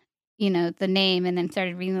 you know, the name, and then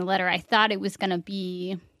started reading the letter, I thought it was going to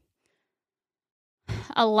be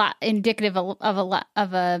a lot indicative of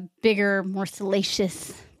a bigger, more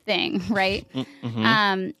salacious thing, right?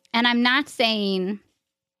 Mm-hmm. And I'm not saying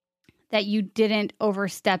that you didn't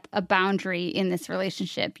overstep a boundary in this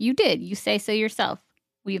relationship. You did. You say so yourself.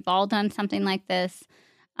 We've all done something like this.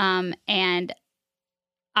 And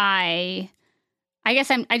I guess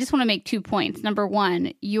I just want to make 2 points. Number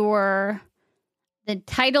one, the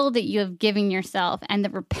title that you have given yourself and the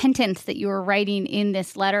repentance that you are writing in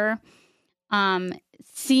this letter,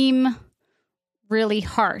 seem really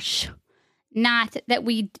harsh. Not that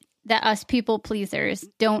that us people pleasers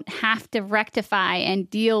don't have to rectify and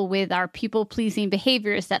deal with our people pleasing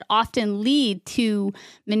behaviors that often lead to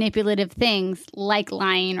manipulative things like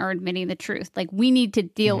lying or admitting the truth. Like, we need to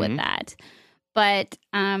deal with that. But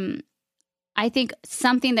I think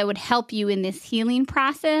something that would help you in this healing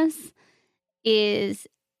process is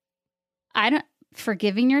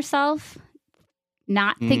forgiving yourself,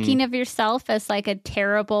 not thinking of yourself as like a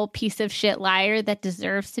terrible piece of shit liar that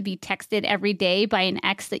deserves to be texted every day by an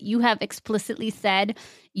ex that you have explicitly said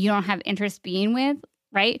you don't have interest being with,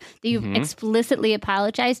 right? That you've explicitly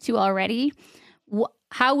apologized to already.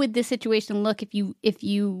 How would this situation look if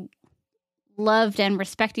you loved and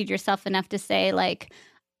respected yourself enough to say, like,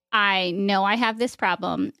 I know I have this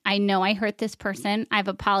problem. I know I hurt this person. I've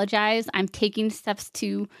apologized. I'm taking steps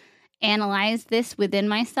to analyze this within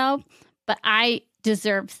myself, but I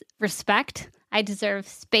deserve respect, I deserve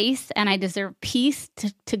space, and I deserve peace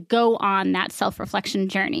to go on that self-reflection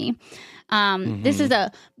journey. This is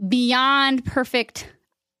a beyond perfect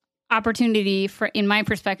opportunity in my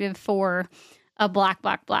perspective, for a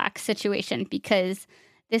black situation, because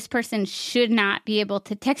this person should not be able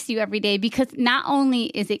to text you every day, because not only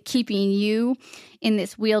is it keeping you in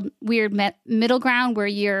this weird middle ground where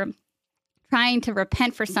you're trying to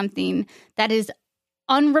repent for something that is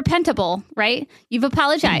unrepentable, right? You've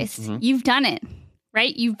apologized. You've done it,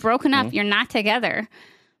 right? You've broken up. You're not together.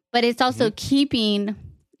 But it's also keeping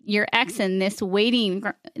your ex in this waiting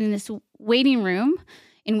room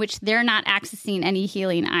in which they're not accessing any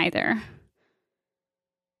healing either.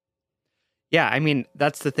 Yeah, I mean,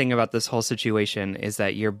 that's the thing about this whole situation, is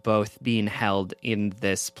that you're both being held in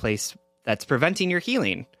this place that's preventing your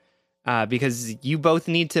healing. Because you both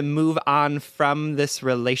need to move on from this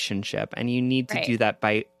relationship, and you need to do that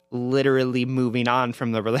by literally moving on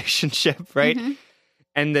from the relationship, right?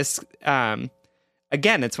 And this, again,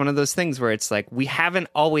 it's one of those things where it's like, we haven't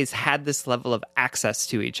always had this level of access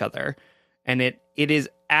to each other, and it is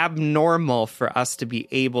abnormal for us to be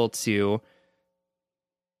able to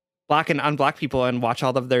block and unblock people and watch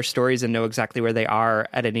all of their stories and know exactly where they are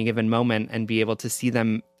at any given moment and be able to see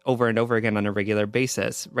them over and over again on a regular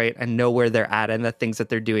basis, right? And know where they're at and the things that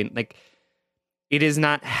they're doing. Like, it is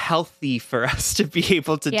not healthy for us to be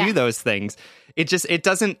able to do those things. It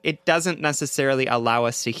doesn't necessarily allow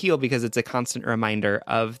us to heal, because it's a constant reminder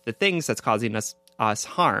of the things that's causing us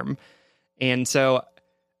harm. And so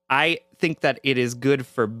I think that it is good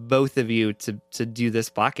for both of you to do this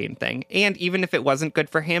blocking thing. And even if it wasn't good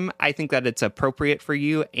for him, I think that it's appropriate for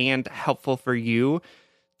you and helpful for you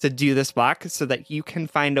to do this block so that you can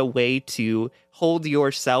find a way to hold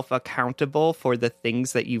yourself accountable for the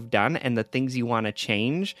things that you've done and the things you want to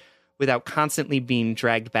change without constantly being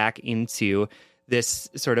dragged back into this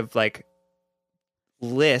sort of like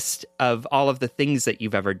list of all of the things that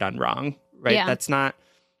you've ever done wrong, right? Yeah. That's not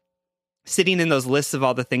sitting in those lists of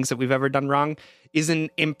all the things that we've ever done wrong is an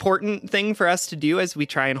important thing for us to do as we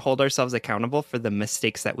try and hold ourselves accountable for the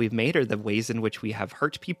mistakes that we've made or the ways in which we have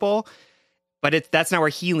hurt people. But that's not where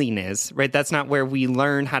healing is, right? That's not where we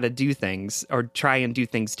learn how to do things or try and do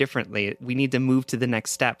things differently. We need to move to the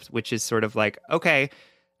next step, which is sort of like, okay,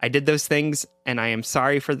 I did those things and I am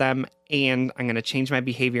sorry for them, and I'm going to change my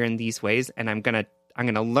behavior in these ways, and I'm going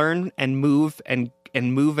to learn and move and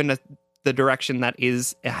move in the direction that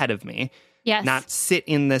is ahead of me. Yes. Not sit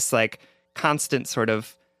in this like constant sort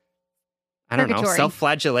of, I don't know,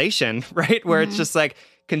 self-flagellation, right? Where it's just like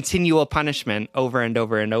continual punishment over and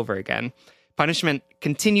over and over again.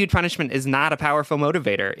 Continued punishment is not a powerful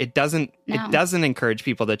motivator. It doesn't encourage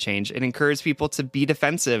people to change. It encourages people to be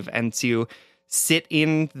defensive and to sit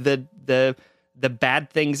in the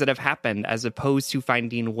bad things that have happened, as opposed to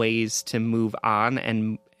finding ways to move on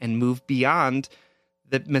and move beyond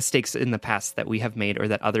the mistakes in the past that we have made or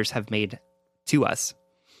that others have made to us.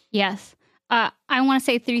 Yes. I want to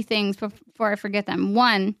say 3 things before I forget them.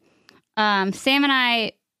 One, Sam and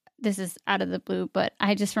I, this is out of the blue, but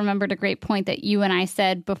I just remembered a great point that you and I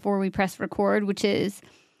said before we pressed record, which is,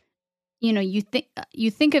 you know, you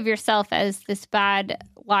think of yourself as this bad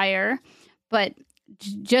liar, but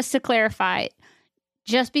just to clarify,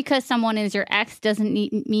 just because someone is your ex doesn't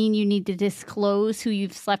mean you need to disclose who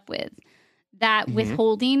you've slept with. That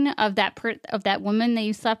withholding of that woman that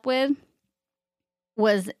you slept with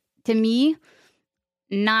was, to me,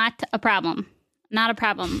 not a problem. Not a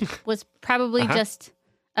problem. Was probably just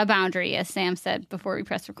a boundary, as Sam said before we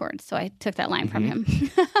pressed record. So I took that line from him.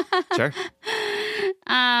 Sure.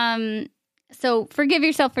 So forgive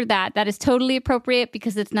yourself for that. That is totally appropriate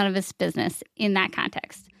because it's none of his business in that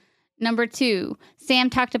context. Number 2,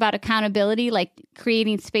 Sam talked about accountability, like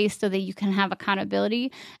creating space so that you can have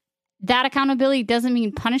accountability. That accountability doesn't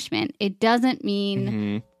mean punishment. It doesn't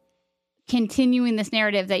mean continuing this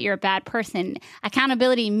narrative that you're a bad person.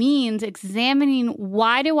 Accountability means examining,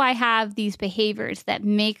 why do I have these behaviors that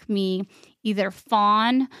make me either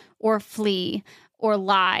fawn or flee or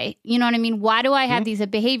lie? You know what I mean? Why do I have these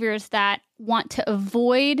behaviors that want to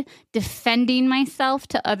avoid defending myself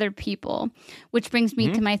to other people? Which brings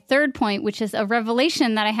me to my 3rd point, which is a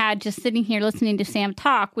revelation that I had just sitting here listening to Sam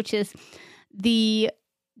talk, which is the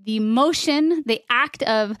motion, the act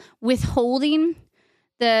of withholding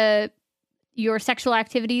your sexual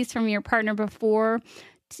activities from your partner before,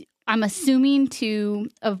 I'm assuming to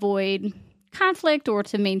avoid conflict or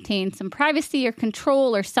to maintain some privacy or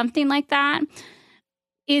control or something like that,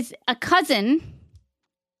 is a cousin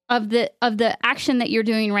of the action that you're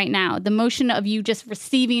doing right now. The motion of you just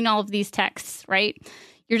receiving all of these texts, right?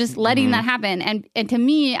 You're just letting that happen. And to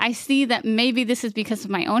me, I see that maybe this is because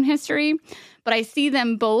of my own history, but I see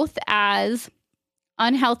them both as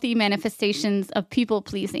unhealthy manifestations of people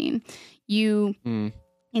pleasing. You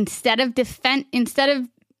instead of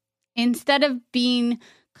being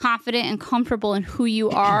confident and comfortable in who you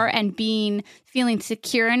are and feeling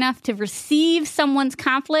secure enough to receive someone's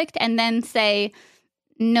conflict and then say,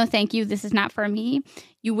 no, thank you, this is not for me.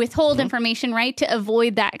 You withhold information, right, to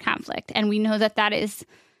avoid that conflict. And we know that that is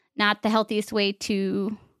not the healthiest way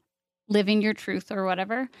to live in your truth or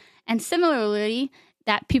whatever. And similarly,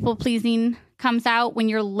 that people pleasing comes out when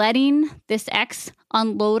you're letting this ex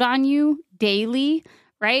unload on you daily,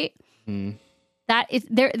 right? That is,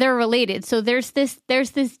 they're related. So there's this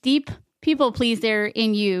deep people pleaser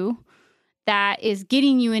in you that is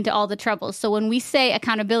getting you into all the troubles. So when we say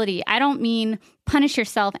accountability, I don't mean punish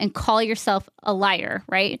yourself and call yourself a liar,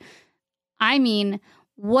 right? I mean,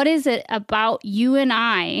 what is it about you and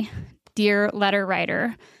I, dear letter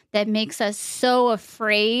writer, that makes us so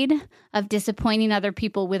afraid of disappointing other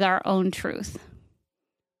people with our own truth?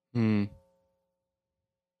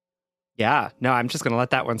 Yeah, no, I'm just going to let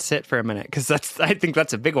that one sit for a minute because I think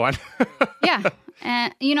that's a big one. Yeah.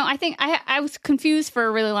 And, I think I was confused for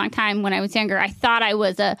a really long time when I was younger. I thought I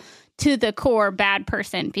was a to the core bad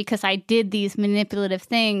person because I did these manipulative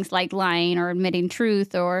things like lying or admitting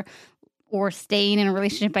truth or staying in a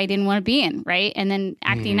relationship I didn't want to be in, right? And then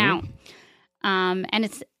acting out. And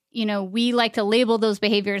it's, we like to label those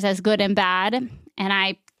behaviors as good and bad. And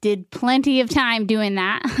I did plenty of time doing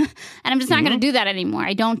that. And I'm just not going to do that anymore.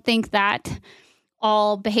 I don't think that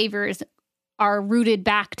all behaviors are rooted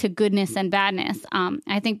back to goodness and badness.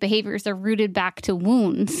 I think behaviors are rooted back to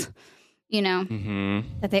wounds,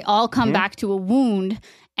 that they all come back to a wound.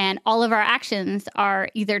 And all of our actions are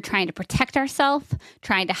either trying to protect ourselves,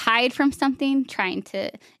 trying to hide from something, trying to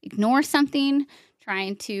ignore something,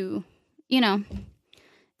 trying to,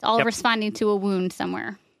 it's all responding to a wound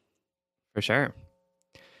somewhere. For sure.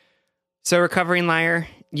 So, recovering liar,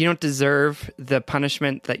 you don't deserve the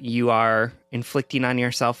punishment that you are inflicting on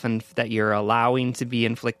yourself and that you're allowing to be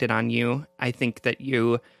inflicted on you. I think that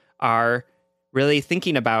you are really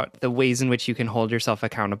thinking about the ways in which you can hold yourself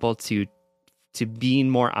accountable to being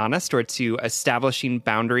more honest or to establishing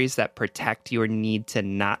boundaries that protect your need to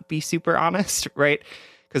not be super honest, right?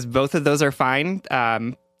 Because both of those are fine.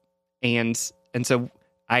 And so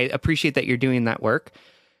I appreciate that you're doing that work.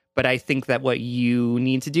 But I think that what you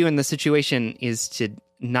need to do in this situation is to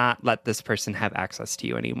not let this person have access to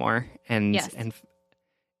you anymore. And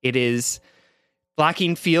it is,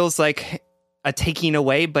 blocking feels like a taking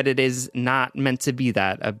away, but it is not meant to be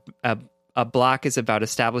that. A block is about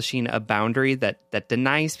establishing a boundary that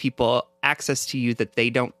denies people access to you that they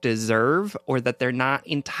don't deserve or that they're not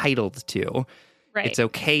entitled to. Right. It's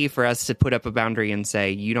okay for us to put up a boundary and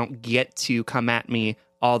say, you don't get to come at me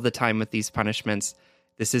all the time with these punishments.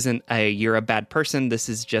 This isn't you're a bad person. This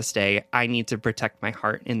is just I need to protect my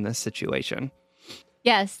heart in this situation.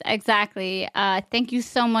 Yes, exactly. Thank you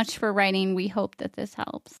so much for writing. We hope that this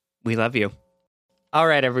helps. We love you. All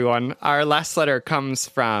right, everyone. Our last letter comes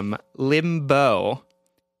from Limbo,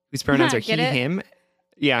 whose pronouns are he, him.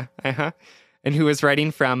 Yeah, and who is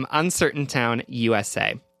writing from Uncertain Town,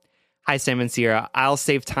 USA. Hi, Sam and Sierra. I'll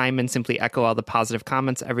save time and simply echo all the positive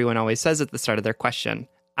comments everyone always says at the start of their question.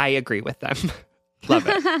 I agree with them. Love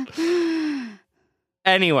it.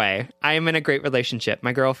 Anyway, I am in a great relationship.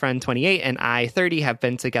 My girlfriend, 28, and I, 30, have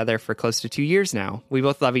been together for close to 2 years now. We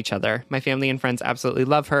both love each other. My family and friends absolutely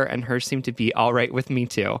love her, and hers seem to be all right with me,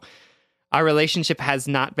 too. Our relationship has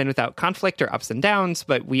not been without conflict or ups and downs,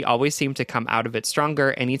 but we always seem to come out of it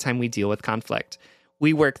stronger anytime we deal with conflict.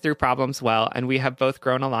 We work through problems well, and we have both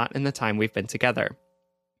grown a lot in the time we've been together.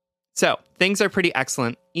 So, things are pretty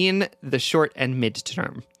excellent in the short and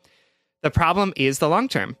mid-term. The problem is the long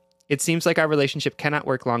term. It seems like our relationship cannot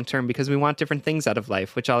work long term because we want different things out of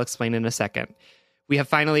life, which I'll explain in a second. We have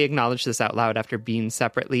finally acknowledged this out loud after being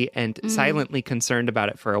separately and silently concerned about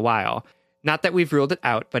it for a while. Not that we've ruled it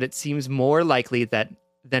out, but it seems more likely than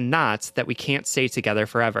not that we can't stay together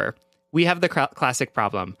forever. We have the classic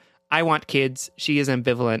problem. I want kids. She is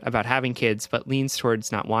ambivalent about having kids, but leans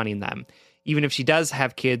towards not wanting them. Even if she does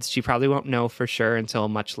have kids, she probably won't know for sure until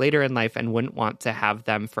much later in life and wouldn't want to have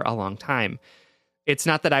them for a long time. It's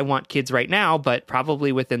not that I want kids right now, but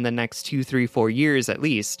probably within the next 2, 3, 4 years at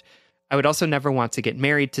least. I would also never want to get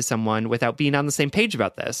married to someone without being on the same page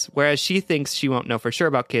about this, whereas she thinks she won't know for sure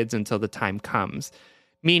about kids until the time comes.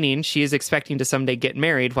 Meaning, she is expecting to someday get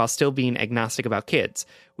married while still being agnostic about kids.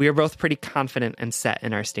 We are both pretty confident and set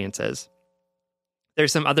in our stances.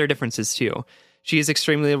 There's some other differences too. She is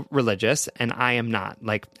extremely religious, and I am not,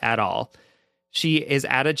 like, at all. She is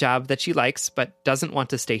at a job that she likes, but doesn't want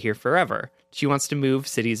to stay here forever. She wants to move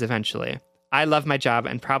cities eventually. I love my job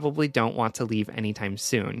and probably don't want to leave anytime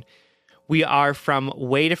soon. We are from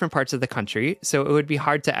way different parts of the country, so it would be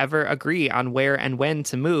hard to ever agree on where and when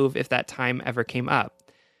to move if that time ever came up.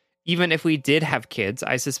 Even if we did have kids,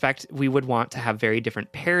 I suspect we would want to have very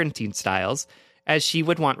different parenting styles, as she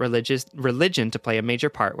would want religion to play a major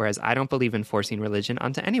part, whereas I don't believe in forcing religion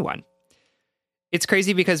onto anyone. It's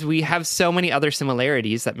crazy because we have so many other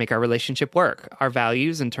similarities that make our relationship work. Our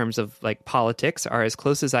values in terms of like politics are as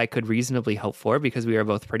close as I could reasonably hope for because we are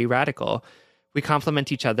both pretty radical. We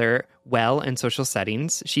complement each other well in social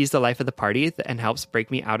settings. She's the life of the party and helps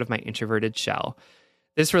break me out of my introverted shell.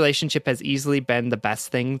 This relationship has easily been the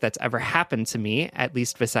best thing that's ever happened to me, at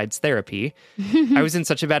least besides therapy. I was in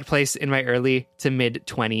such a bad place in my early to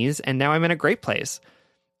mid-20s, and now I'm in a great place.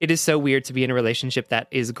 It is so weird to be in a relationship that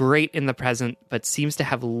is great in the present, but seems to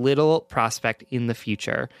have little prospect in the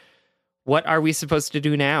future. What are we supposed to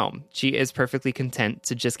do now? She is perfectly content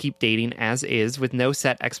to just keep dating as is with no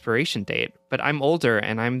set expiration date. But I'm older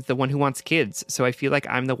and I'm the one who wants kids, so I feel like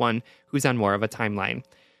I'm the one who's on more of a timeline.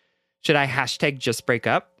 Should I hashtag just break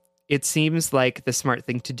up? It seems like the smart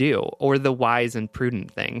thing to do, or the wise and prudent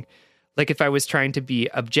thing. Like if I was trying to be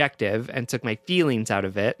objective and took my feelings out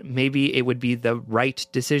of it, maybe it would be the right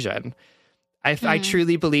decision. If I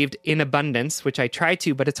truly believed in abundance, which I try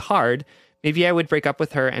to, but it's hard, maybe I would break up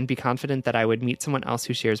with her and be confident that I would meet someone else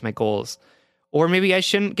who shares my goals. Or maybe I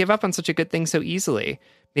shouldn't give up on such a good thing so easily.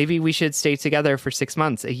 Maybe we should stay together for 6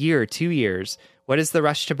 months, a year, 2 years. What is the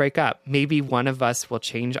rush to break up? Maybe one of us will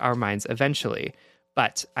change our minds eventually.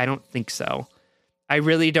 But I don't think so. I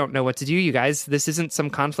really don't know what to do, you guys. This isn't some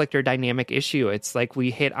conflict or dynamic issue. It's like we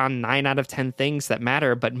hit on 9 out of 10 things that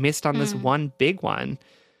matter, but missed on this one big one.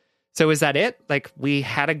 So is that it? Like, we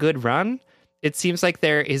had a good run? It seems like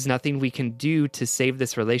there is nothing we can do to save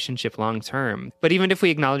this relationship long term. But even if we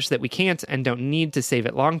acknowledge that we can't and don't need to save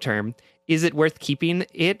it long term, is it worth keeping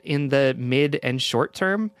it in the mid and short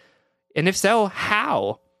term? And if so,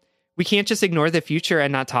 how? We can't just ignore the future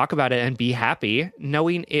and not talk about it and be happy,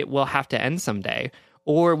 knowing it will have to end someday.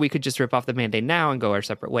 Or we could just rip off the Band-Aid now and go our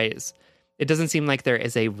separate ways. It doesn't seem like there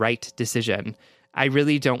is a right decision. I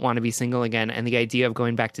really don't want to be single again, and the idea of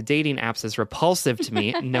going back to dating apps is repulsive to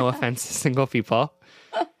me. No offense to single people.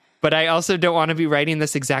 But I also don't want to be writing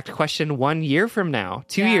this exact question 1 year from now,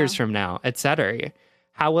 2 years from now, etc.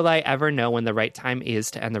 How will I ever know when the right time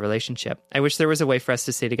is to end the relationship? I wish there was a way for us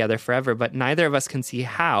to stay together forever, but neither of us can see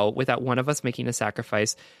how without one of us making a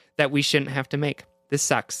sacrifice that we shouldn't have to make. This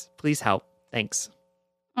sucks. Please help. Thanks.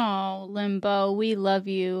 Oh, Limbo, we love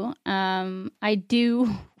you. I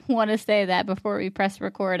do want to say that before we press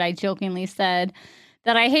record, I jokingly said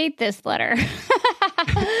that I hate this letter.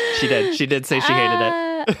 She did say she hated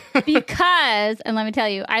it. Because, and let me tell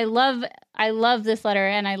you, I love this letter,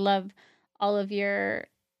 and I love all of the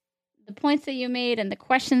points that you made and the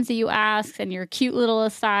questions that you asked and your cute little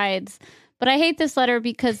asides. But I hate this letter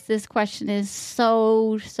because this question is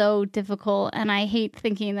so, so difficult. And I hate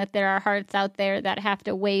thinking that there are hearts out there that have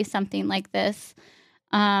to weigh something like this.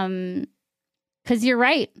 Because you're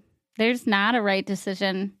right. There's not a right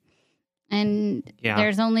decision. And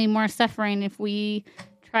there's only more suffering if we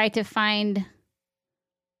try to find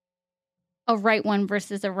a right one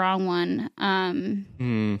versus a wrong one.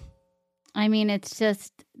 I mean, it's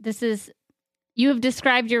just, you have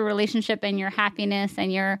described your relationship and your happiness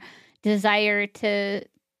and your desire to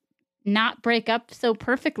not break up so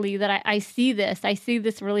perfectly that I see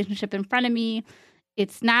this relationship in front of me.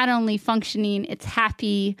 It's not only functioning, it's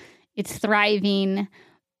happy, it's thriving,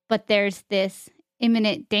 but there's this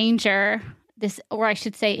imminent danger, or I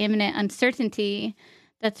should say imminent uncertainty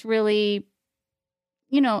that's really,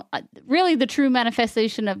 really the true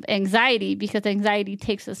manifestation of anxiety, because anxiety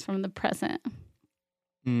takes us from the present.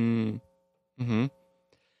 Mm-hmm.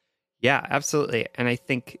 Yeah, absolutely. And I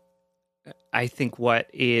think what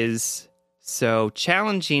is so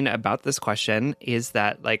challenging about this question is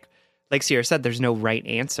that, like Sierra said, there's no right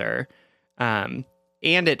answer. And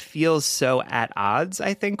it feels so at odds,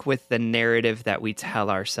 I think, with the narrative that we tell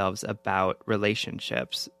ourselves about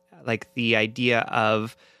relationships. Like the idea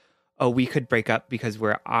of, we could break up because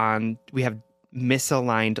we have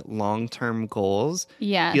misaligned long-term goals.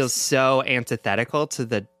 Yes. Feels so antithetical to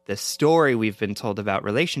the story we've been told about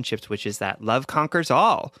relationships, which is that love conquers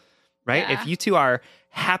all. Right? Yeah. If you two are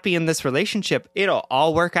happy in this relationship, it'll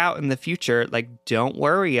all work out in the future. Like, don't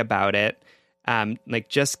worry about it.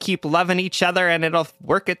 Just keep loving each other and it'll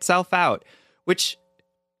work itself out, which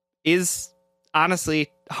is honestly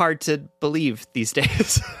hard to believe these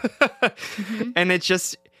days. And it's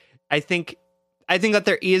just, I think that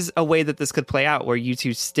there is a way that this could play out where you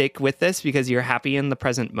two stick with this because you're happy in the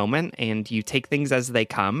present moment and you take things as they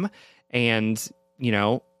come. And,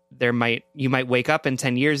 you might wake up in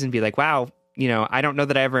 10 years and be like, wow, I don't know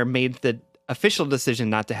that I ever made the official decision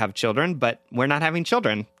not to have children, but we're not having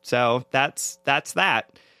children. So that's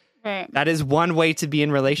that. Right. That is one way to be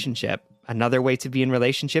in relationship. Another way to be in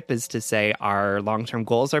relationship is to say our long-term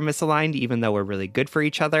goals are misaligned, even though we're really good for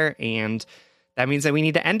each other. And that means that we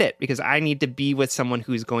need to end it because I need to be with someone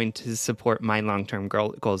who's going to support my long-term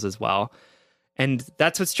goals as well. And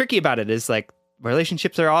that's what's tricky about it is like,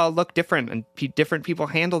 relationships all look different and different people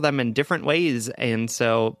handle them in different ways. And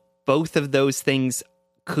so both of those things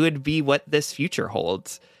could be what this future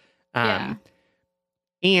holds. And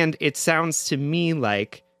it sounds to me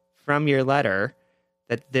like from your letter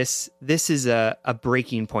that this is a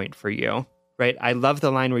breaking point for you, right? I love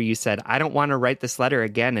the line where you said, I don't want to write this letter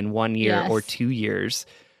again in 1 year or 2 years,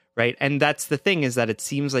 right? And that's the thing is that it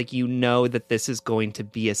seems like that this is going to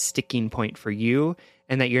be a sticking point for you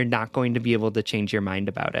and that you're not going to be able to change your mind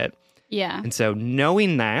about it. Yeah. And so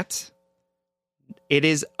knowing that, it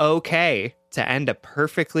is okay to end a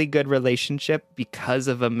perfectly good relationship because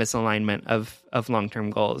of a misalignment of long-term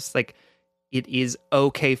goals. Like, it is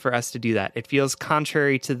okay for us to do that. It feels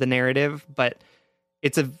contrary to the narrative, but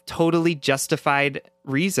it's a totally justified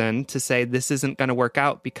reason to say this isn't going to work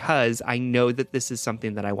out because I know that this is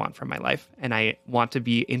something that I want from my life. And I want to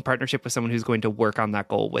be in partnership with someone who's going to work on that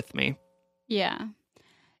goal with me. Yeah.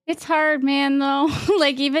 It's hard, man, though.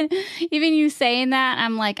 Like even you saying that,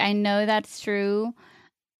 I'm like, I know that's true.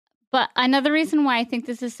 But another reason why I think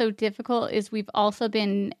this is so difficult is we've also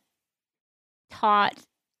been taught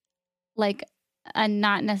like a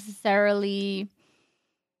not necessarily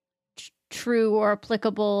true or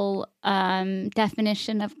applicable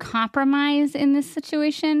definition of compromise in this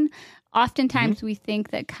situation. Oftentimes we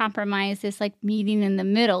think that compromise is like meeting in the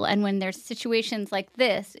middle. And when there's situations like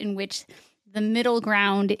this in which the middle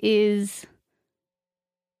ground is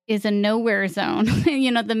a nowhere zone.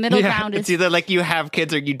 The middle ground is... It's either like you have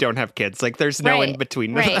kids or you don't have kids. Like there's no in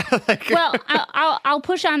between. Right. Well, I'll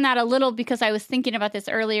push on that a little because I was thinking about this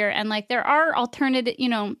earlier. And like there are alternative,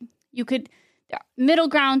 you could... middle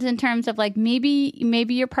grounds in terms of like maybe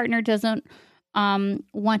your partner doesn't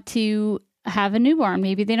want to have a newborn.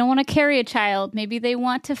 Maybe they don't want to carry a child. Maybe they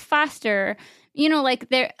want to foster. Like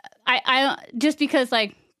I just because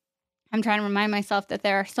like I'm trying to remind myself that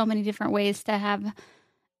there are so many different ways to have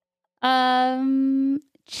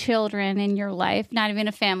children in your life, not even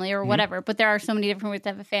a family or whatever, but there are so many different ways to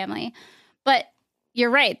have a family. But you're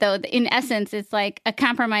right, though. In essence, it's like a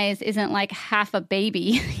compromise isn't like half a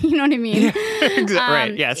baby. You know what I mean?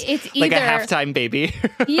 Right, yes. It's like either, a halftime baby.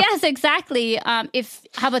 Yes, exactly. How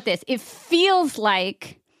about this? It feels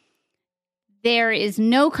like there is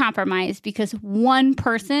no compromise because one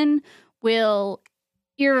person will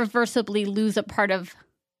irreversibly lose a part of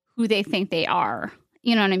who they think they are.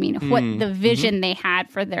 You know what I mean? What the vision they had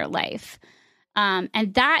for their life.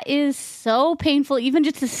 And that is so painful, even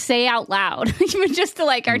just to say out loud, even just to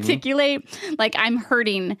like articulate, like I'm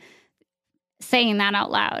hurting saying that out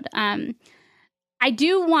loud. I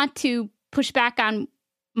do want to push back on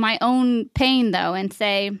my own pain, though, and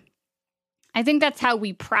say, I think that's how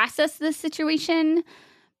we process this situation,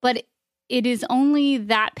 but it is only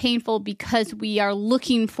that painful because we are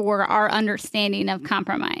looking for our understanding of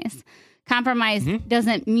compromise. Compromise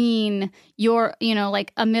doesn't mean you're,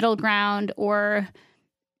 like a middle ground, or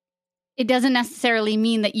it doesn't necessarily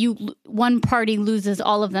mean that one party loses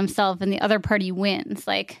all of themselves and the other party wins.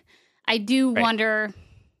 Like, I do wonder.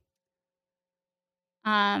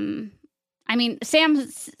 I mean,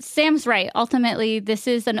 Sam's right. Ultimately, this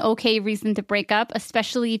is an okay reason to break up,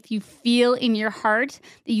 especially if you feel in your heart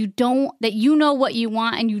that you know what you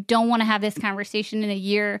want and you don't want to have this conversation in a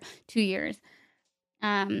year, 2 years.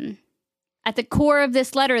 At the core of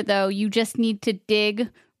this letter, though, you just need to dig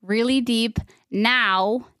really deep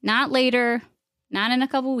now, not later, not in a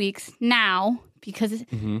couple weeks, now, because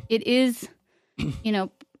it is, the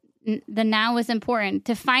now is important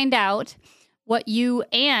to find out what you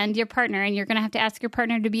and your partner, and you're going to have to ask your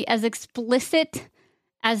partner to be as explicit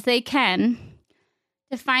as they can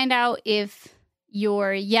to find out if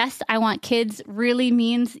your yes, I want kids really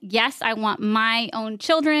means yes, I want my own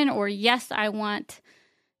children, or yes, I want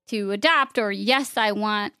to adopt, or yes, I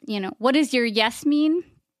want, what does your yes mean?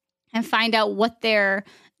 And find out what their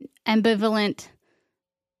ambivalent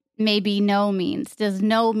maybe no means. Does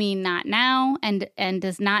no mean not now? And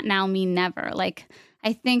does not now mean never? Like,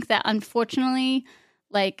 I think that unfortunately,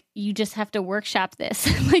 like, you just have to workshop this.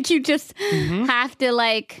 Like, you just have to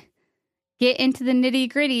like get into the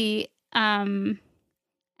nitty gritty, and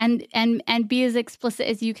be as explicit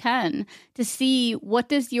as you can to see what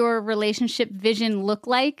does your relationship vision look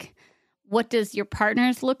like? What does your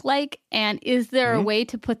partner's look like? And is there a way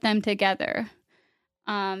to put them together?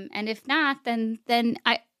 And if not, then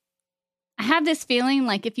I have this feeling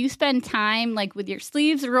like if you spend time like with your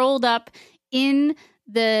sleeves rolled up in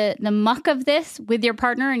the muck of this with your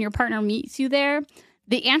partner and your partner meets you there,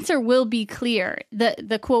 the answer will be clear.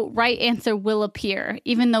 The quote, right answer will appear,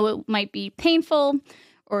 even though it might be painful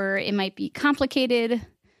or it might be complicated.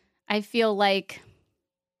 I feel like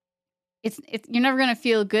it's you're never going to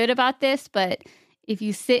feel good about this, but if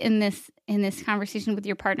you sit in this conversation with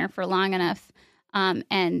your partner for long enough,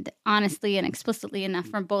 and honestly and explicitly enough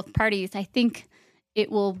from both parties, I think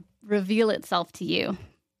it will reveal itself to you.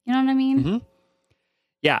 You know what I mean?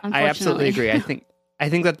 Yeah, I absolutely agree. I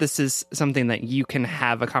think that this is something that you can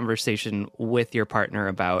have a conversation with your partner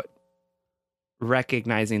about,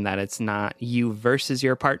 recognizing that it's not you versus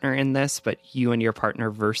your partner in this, but you and your partner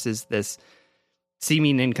versus this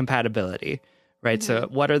seeming incompatibility, right? So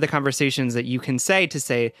what are the conversations that you can say to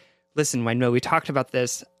say, listen, I know we talked about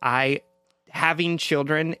this. Having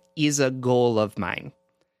children is a goal of mine.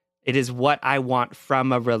 It is what I want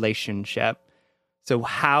from a relationship. So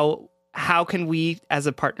how can we as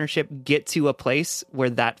a partnership get to a place where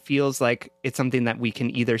that feels like it's something that we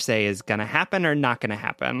can either say is going to happen or not going to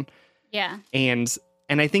happen? Yeah. And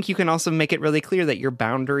I think you can also make it really clear that your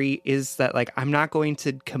boundary is that, like, I'm not going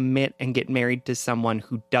to commit and get married to someone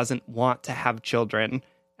who doesn't want to have children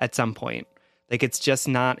at some point. Like, it's just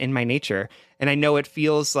not in my nature. And I know it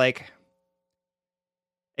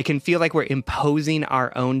can feel like we're imposing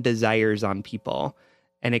our own desires on people.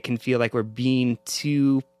 And it can feel like we're being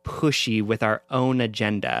too pushy with our own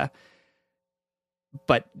agenda.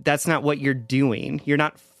 But that's not what you're doing. You're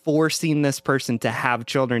not forcing this person to have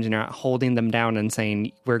children. You're not holding them down and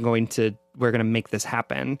saying, we're going to make this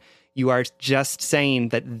happen. You are just saying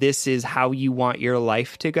that this is how you want your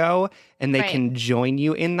life to go, and they can join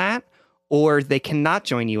you in that, or they cannot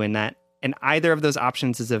join you in that. And either of those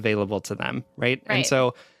options is available to them, right? And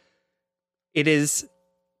so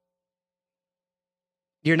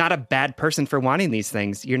you're not a bad person for wanting these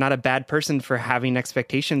things. You're not a bad person for having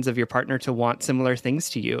expectations of your partner to want similar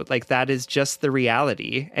things to you. Like, that is just the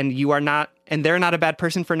reality. And they're not a bad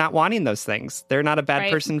person for not wanting those things. They're not a bad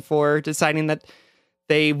person for deciding that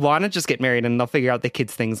they want to just get married and they'll figure out the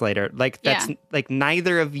kids' things later. Like, that's like,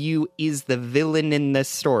 neither of you is the villain in this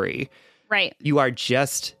story. Right. You are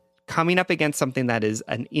just coming up against something that is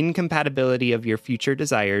an incompatibility of your future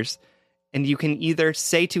desires. And you can either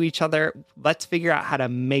say to each other, let's figure out how to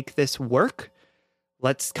make this work.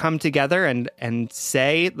 Let's come together and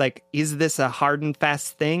say, like, is this a hard and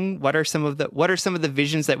fast thing? What are some of the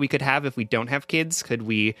visions that we could have if we don't have kids? Could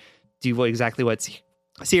we do exactly what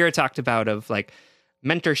Sierra talked about, of like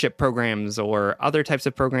mentorship programs or other types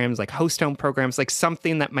of programs, like host home programs, like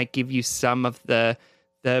something that might give you some of the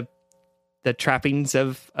trappings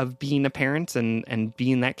of being a parent and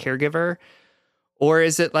being that caregiver? Or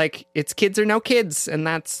is it like, it's kids or no kids, and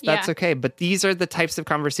that's okay? But these are the types of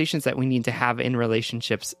conversations that we need to have in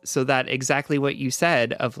relationships, so that exactly what you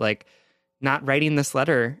said of like not writing this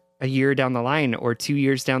letter a year down the line or 2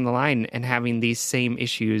 years down the line and having these same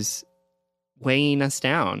issues weighing us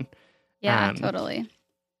down. Yeah, totally.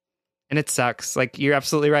 And it sucks. Like, you're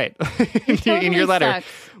absolutely right. Totally in your letter, sucks.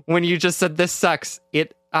 when you just said this sucks,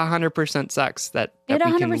 it 100% sucks that we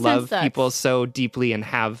can love people so deeply and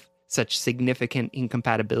have such significant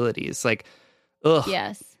incompatibilities. Like, ugh.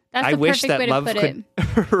 Yes. That's I the wish perfect that way love to put could,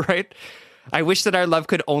 it. right? I wish that our love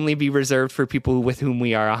could only be reserved for people with whom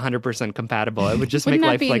we are 100% compatible. It would just make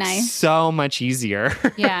life like so much easier.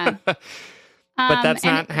 Yeah. But that's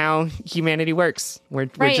not how humanity works. We're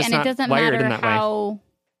just and not it doesn't wired matter in that how way.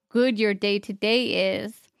 good your day-to-day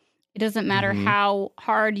is. It doesn't matter how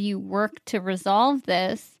hard you work to resolve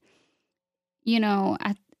this. You know,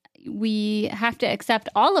 we have to accept,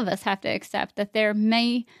 all of us have to accept, that there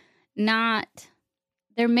may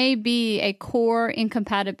be a core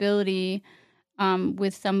incompatibility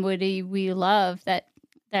with somebody we love that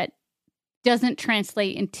doesn't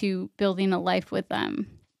translate into building a life with them.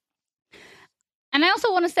 And I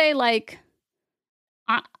also want to say, like,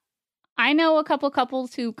 I know a couple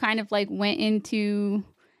couples who kind of like went into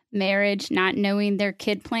marriage not knowing their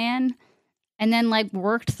kid plan, and then like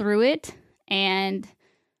worked through it, and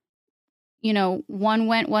you know, one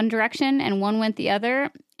went one direction and one went the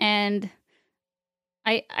other. And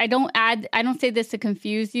I don't say this to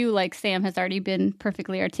confuse you, like Sam has already been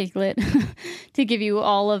perfectly articulate to give you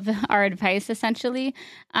all of our advice, essentially.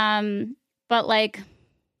 But like,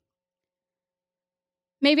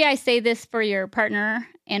 maybe I say this for your partner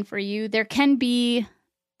and for you. There can be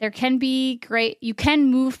gray. You can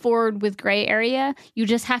move forward with gray area. You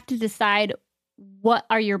just have to decide what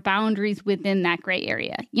are your boundaries within that gray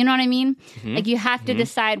area. You know what I mean? Mm-hmm. Like, you have to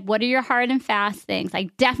decide, what are your hard and fast things? I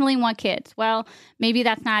definitely want kids. Well, maybe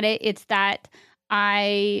that's not it. It's that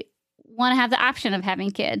I want to have the option of having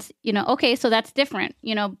kids. You know, okay, so that's different.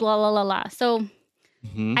 You know, blah, blah, blah, blah. So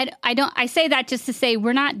I say that just to say,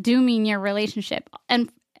 we're not dooming your relationship.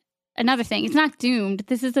 And another thing, it's not doomed.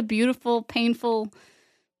 This is a beautiful, painful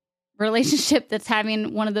relationship that's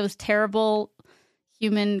having one of those terrible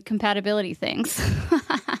human compatibility things.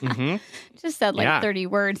 Just said like 30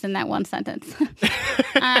 words in that one sentence.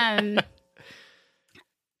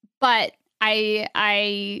 But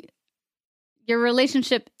your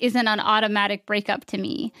relationship isn't an automatic breakup to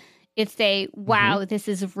me. It's a, wow, this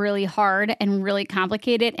is really hard and really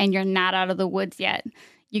complicated, and you're not out of the woods yet.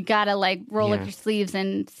 You gotta like roll up your sleeves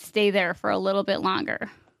and stay there for a little bit longer.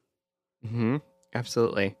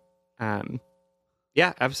 Absolutely.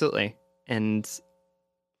 Yeah, absolutely. And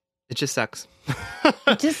it just sucks.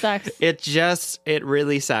 It just sucks. It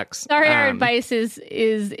really sucks. Sorry, our advice is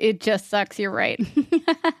it just sucks. You're right.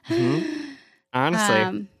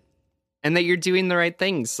 Honestly. And that you're doing the right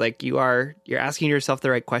things. Like, you're asking yourself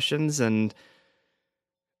the right questions. And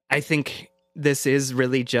I think this is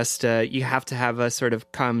really just you have to have a sort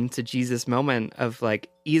of come to Jesus moment of like,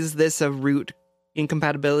 is this a root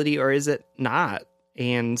incompatibility or is it not?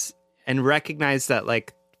 And recognize that,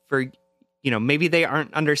 like, for maybe they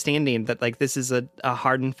aren't understanding that like this is a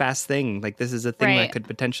hard and fast thing. Like this is a thing that could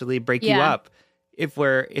potentially break you up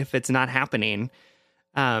if it's not happening.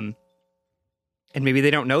 And maybe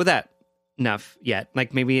they don't know that enough yet.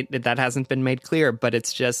 Like maybe that hasn't been made clear, but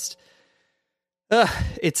it's just,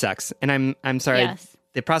 it sucks. And I'm sorry. Yes.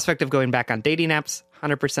 The prospect of going back on dating apps,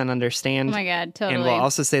 100% understand. Oh my God, totally. And we'll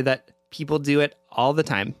also say that people do it all the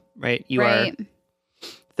time, right? You are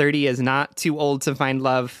 30 is not too old to find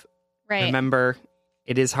love. Right. Remember,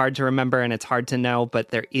 it is hard to remember and it's hard to know, but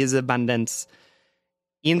there is abundance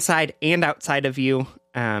inside and outside of you.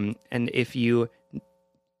 And if you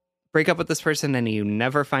break up with this person and you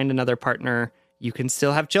never find another partner, you can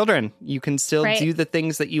still have children. You can still do the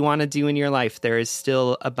things that you want to do in your life. There is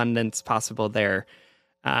still abundance possible there.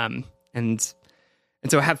 And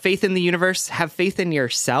so have faith in the universe, have faith in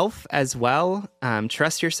yourself as well.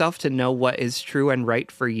 Trust yourself to know what is true and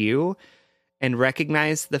right for you, and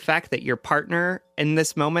recognize the fact that your partner in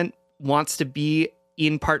this moment wants to be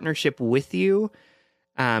in partnership with you,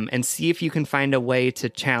 and see if you can find a way to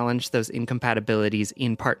challenge those incompatibilities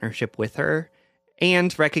in partnership with her,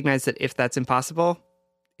 and recognize that if that's impossible,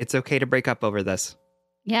 it's okay to break up over this.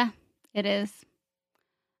 Yeah, it is.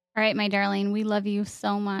 All right, my darling, we love you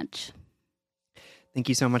so much. Thank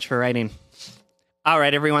you so much for writing. All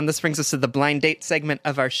right, everyone, this brings us to the blind date segment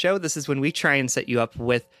of our show. This is when we try and set you up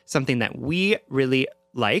with something that we really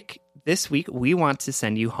like. This week, we want to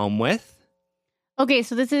send you home with... Okay,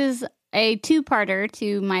 so this is a two-parter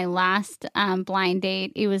to my last blind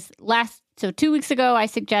date. It was 2 weeks ago, I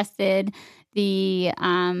suggested the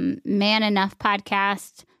Man Enough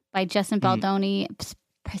podcast by Justin Baldoni,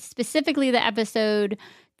 specifically the episode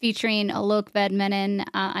featuring Alok Vedmenon,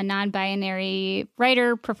 a non-binary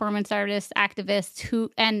writer, performance artist, activist,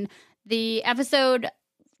 and the episode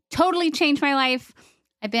totally changed my life.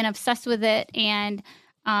 I've been obsessed with it, and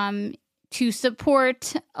to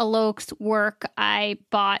support Alok's work, I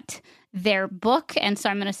bought their book, and so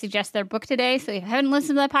I'm going to suggest their book today. So if you haven't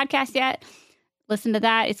listened to that podcast yet, listen to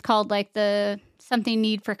that. It's called like the Something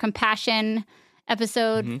Need for Compassion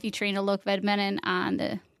episode featuring Alok Vedmenon on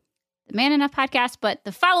the Man Enough podcast. But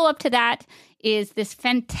the follow-up to that is this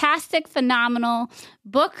fantastic, phenomenal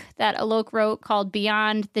book that Alok wrote called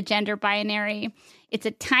Beyond the Gender Binary. It's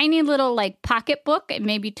a tiny little like pocket book. It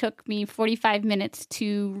maybe took me 45 minutes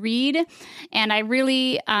to read. And I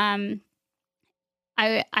really, I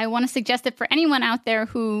want to suggest it for anyone out there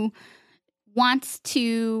who wants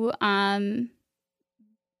to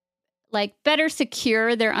like better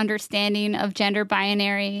secure their understanding of gender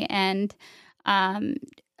binary and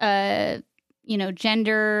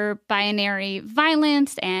gender binary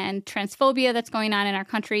violence and transphobia that's going on in our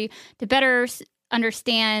country, to better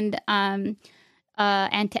understand and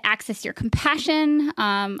to access your compassion.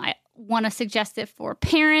 I want to suggest it for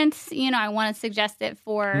parents. I want to suggest it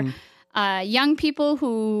for young people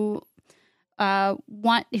who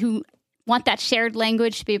want that shared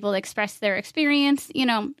language to be able to express their experience,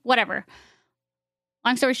 whatever.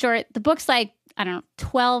 Long story short, the book's like, I don't know,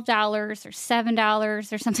 $12 or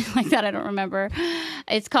 $7 or something like that. I don't remember.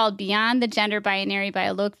 It's called Beyond the Gender Binary by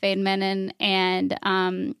Alok Vedmenon, and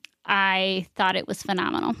I thought it was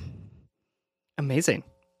phenomenal. Amazing.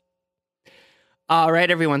 All right,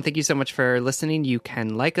 everyone. Thank you so much for listening. You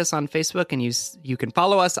can like us on Facebook, and you can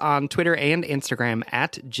follow us on Twitter and Instagram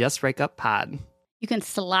at JustBreakUpPod. You can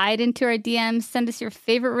slide into our DMs, send us your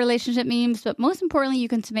favorite relationship memes, but most importantly, you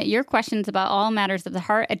can submit your questions about all matters of the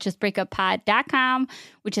heart at justbreakuppod.com,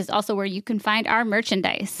 which is also where you can find our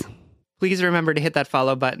merchandise. Please remember to hit that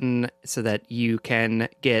follow button so that you can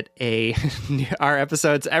get our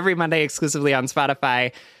episodes every Monday exclusively on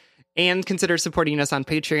Spotify. And consider supporting us on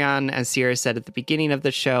Patreon. As Sierra said at the beginning of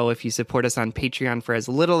the show, if you support us on Patreon for as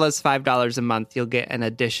little as $5 a month, you'll get an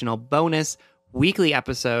additional bonus weekly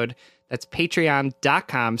episode. That's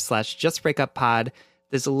patreon.com/justbreakuppod.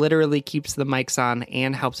 This literally keeps the mics on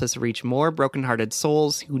and helps us reach more brokenhearted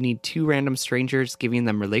souls who need two random strangers giving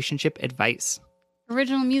them relationship advice.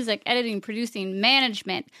 Original music, editing, producing,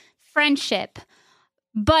 management, friendship,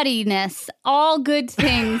 buddiness, all good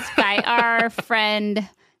things by our friend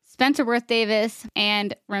Spencer Worth Davis.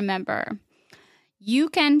 And remember, you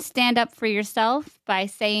can stand up for yourself by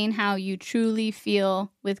saying how you truly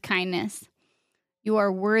feel with kindness. You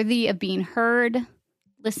are worthy of being heard,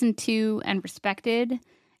 listened to, and respected,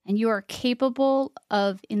 and you are capable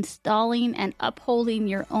of installing and upholding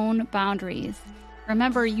your own boundaries.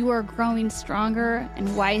 Remember, you are growing stronger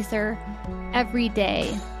and wiser every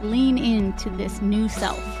day. Lean into this new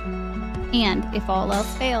self. And if all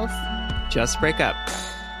else fails, just break up.